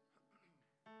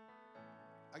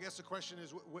 I guess the question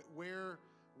is, where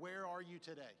are you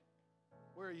today?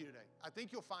 Where are you today? I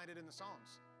think you'll find it in the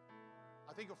Psalms.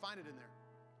 I think you'll find it in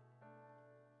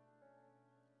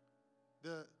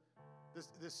there.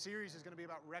 This series is going to be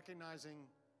about recognizing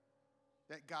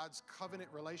that God's covenant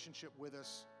relationship with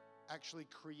us actually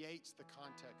creates the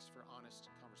context for honest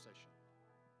conversation.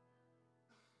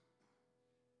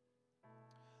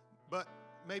 But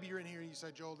maybe you're in here and you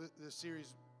say, Joel, this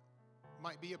series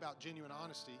might be about genuine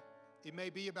honesty. It may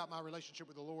be about my relationship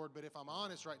with the Lord, but if I'm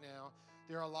honest right now,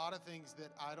 there are a lot of things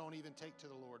that I don't even take to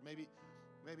the Lord. Maybe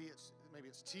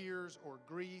it's tears or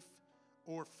grief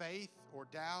or faith or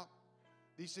doubt.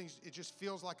 These things, it just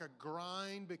feels like a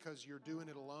grind because you're doing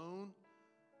it alone.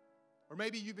 Or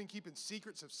maybe you've been keeping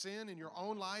secrets of sin in your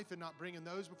own life and not bringing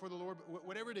those before the Lord. But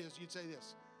whatever it is, you'd say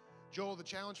this, Joel, the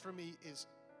challenge for me is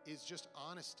just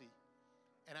honesty.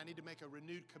 And I need to make a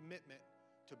renewed commitment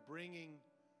to bringing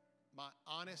my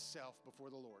honest self before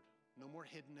the Lord. No more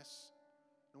hiddenness,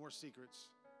 no more secrets.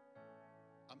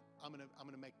 I'm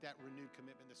gonna make that renewed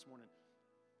commitment this morning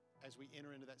as we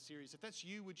enter into that series. If that's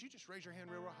you, would you just raise your hand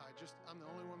real high? I'm the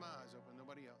only one with my eyes open,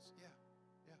 nobody else. Yeah,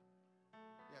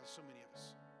 so many of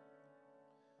us.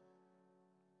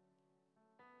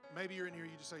 Maybe you're in here,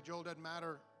 you just say, Joel, doesn't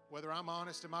matter whether I'm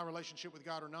honest in my relationship with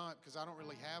God or not, because I don't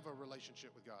really have a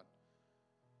relationship with God.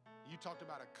 You talked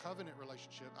about a covenant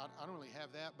relationship. I don't really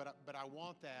have that, but I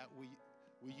want that.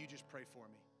 Will you just pray for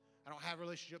me? I don't have a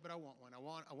relationship, but I want one. I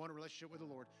want a relationship with the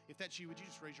Lord. If that's you, would you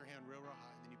just raise your hand real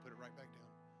high, and then you put it right back down?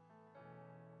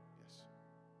 Yes.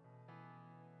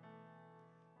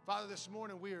 Father, this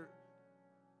morning we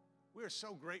are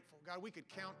so grateful. God, we could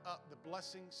count up the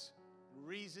blessings and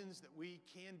reasons that we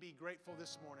can be grateful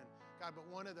this morning. God, but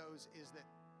one of those is that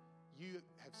you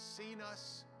have seen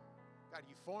us. God,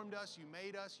 you formed us, you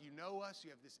made us, you know us, you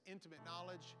have this intimate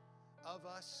knowledge of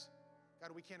us.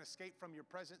 God, we can't escape from your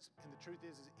presence, and the truth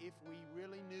is if we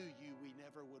really knew you, we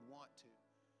never would want to.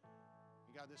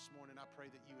 And God, this morning I pray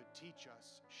that you would teach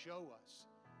us, show us,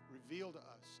 reveal to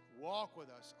us, walk with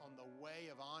us on the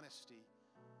way of honesty.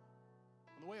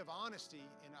 On the way of honesty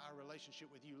in our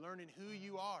relationship with you, learning who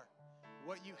you are,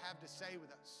 what you have to say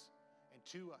with us and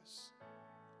to us.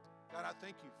 God, I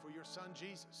thank you for your son,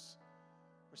 Jesus,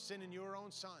 for sending your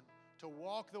own son to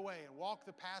walk the way and walk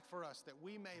the path for us that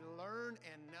we may learn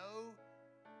and know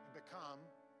and become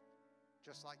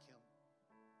just like him.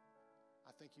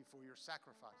 I thank you for your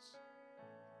sacrifice,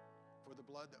 for the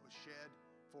blood that was shed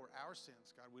for our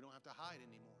sins. God, we don't have to hide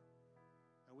anymore.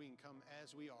 And we can come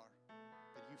as we are.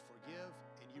 That you forgive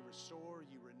and you restore,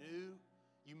 you renew,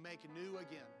 you make new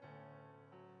again.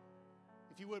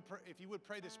 If you would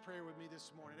pray this prayer with me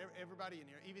this morning, everybody in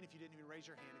here, even if you didn't even raise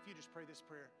your hand, if you just pray this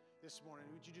prayer this morning,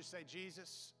 would you just say,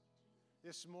 Jesus,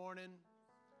 this morning,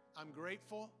 I'm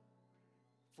grateful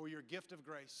for your gift of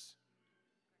grace.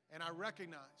 And I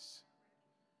recognize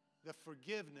the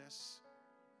forgiveness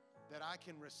that I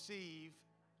can receive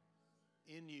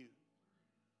in you.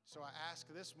 So I ask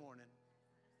this morning,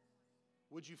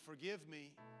 would you forgive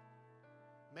me,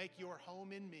 make your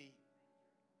home in me,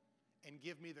 and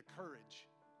give me the courage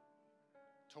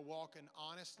to walk an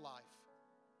honest life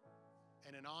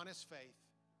and an honest faith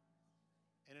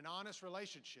and an honest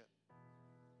relationship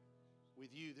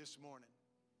with you this morning.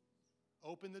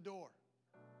 Open the door.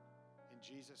 In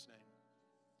Jesus'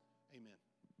 name, amen.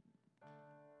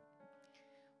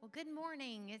 Well, good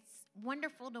morning. It's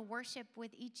wonderful to worship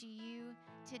with each of you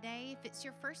today. If it's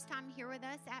your first time here with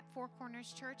us at Four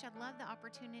Corners Church, I'd love the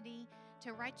opportunity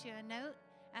to write you a note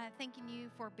thanking you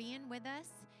for being with us.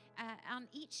 On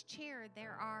each chair,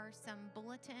 there are some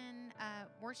bulletin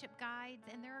worship guides,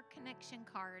 and there are connection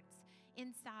cards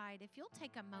inside. If you'll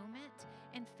take a moment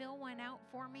and fill one out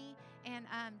for me and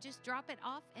just drop it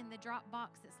off in the drop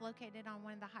box that's located on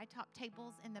one of the high top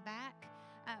tables in the back.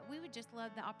 We would just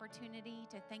love the opportunity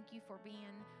to thank you for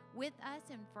being with us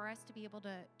and for us to be able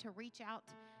to reach out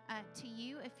to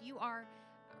you. If you are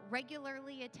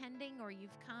regularly attending or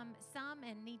you've come some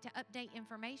and need to update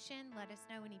information, let us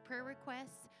know any prayer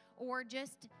requests or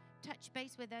just touch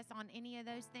base with us on any of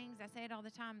those things. I say it all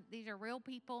the time. These are real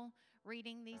people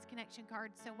reading these connection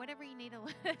cards. So whatever you need to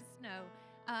let us know,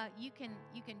 you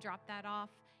can drop that off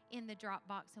in the drop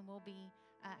box, and we'll be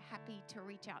happy to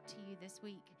reach out to you this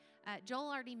week. Joel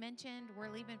already mentioned we're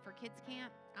leaving for kids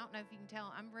camp. I don't know if you can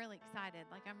tell, I'm really excited.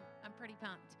 Like I'm pretty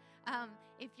pumped.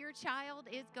 If your child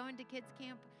is going to kids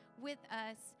camp with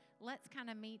us, let's kind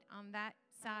of meet on that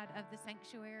side of the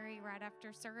sanctuary right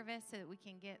after service so that we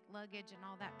can get luggage and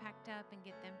all that packed up and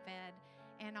get them fed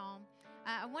and all.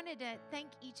 I wanted to thank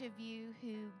each of you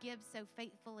who give so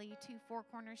faithfully to Four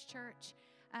Corners Church.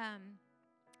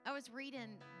 I was reading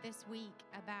this week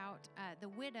about the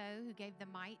widow who gave the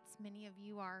mites. Many of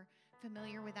you are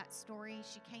familiar with that story.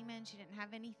 She came in, she didn't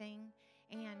have anything,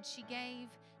 and she gave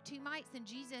 2 mites. And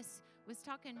Jesus was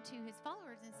talking to his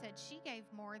followers and said she gave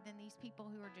more than these people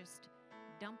who are just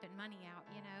dumping money out,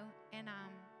 you know. And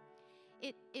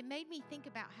it made me think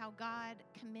about how God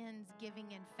commends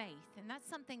giving in faith, and that's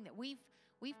something that we've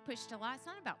pushed a lot. It's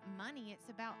not about money; it's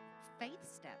about faith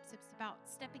steps. It's about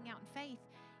stepping out in faith.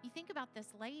 You think about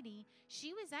this lady;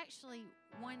 she was actually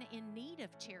one in need of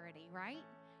charity, right?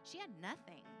 She had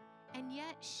nothing, and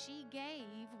yet she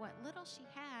gave what little she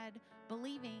had,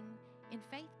 believing in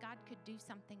faith God could do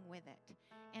something with it.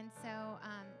 And so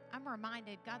I'm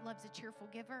reminded God loves a cheerful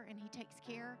giver, and he takes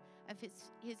care of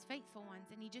his faithful ones,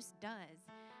 and he just does.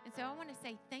 And so I want to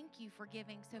say thank you for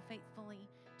giving so faithfully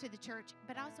to the church,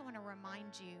 but I also want to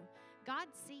remind you, God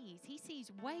sees. He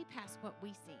sees way past what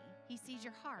we see. He sees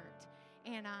your heart,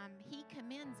 and he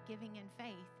commends giving in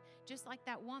faith, just like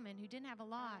that woman who didn't have a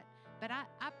lot, but I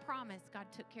promise God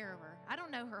took care of her. I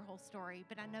don't know her whole story,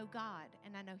 but I know God,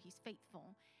 and I know he's faithful.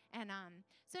 And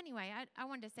so anyway, I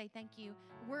wanted to say thank you.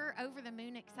 We're over the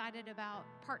moon excited about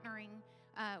partnering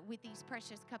with these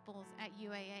precious couples at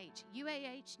UAH.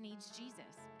 UAH needs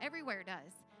Jesus. Everywhere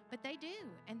does, but they do.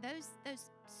 And those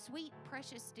sweet,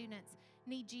 precious students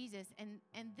need Jesus.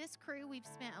 And this crew, we've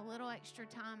spent a little extra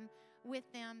time with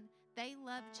them. They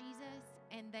love Jesus,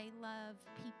 and they love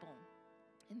people.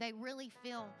 And they really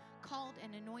feel called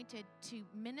and anointed to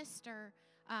minister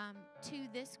to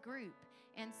this group.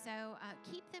 And so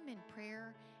keep them in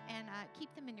prayer and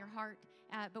keep them in your heart.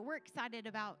 But we're excited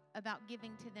about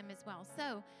giving to them as well.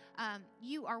 So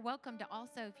you are welcome to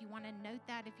also, if you want to note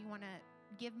that, if you want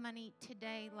to give money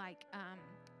today, like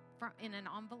in an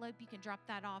envelope, you can drop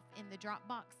that off in the drop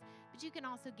box. But you can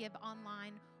also give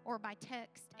online or by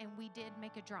text. And we did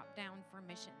make a drop down for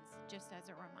missions, just as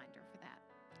a reminder for that.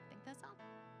 I think that's all.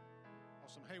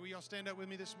 Awesome. Hey, will y'all stand up with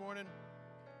me this morning?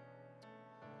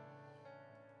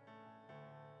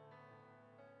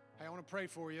 Hey, I want to pray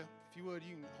for you. If you would,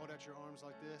 you can hold out your arms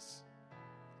like this.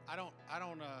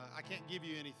 I can't give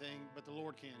you anything, but the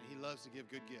Lord can. He loves to give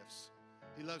good gifts.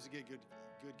 He loves to give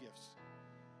good gifts.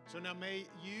 So now may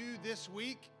you this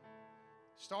week,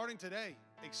 starting today,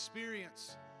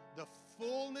 experience the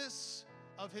fullness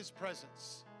of his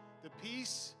presence, the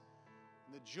peace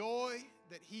and the joy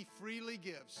that he freely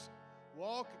gives.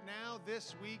 Walk now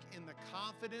this week in the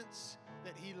confidence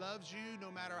that he loves you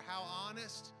no matter how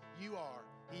honest you are.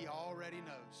 He already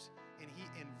knows, and he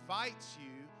invites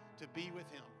you to be with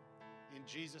him. In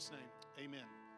Jesus' name, amen.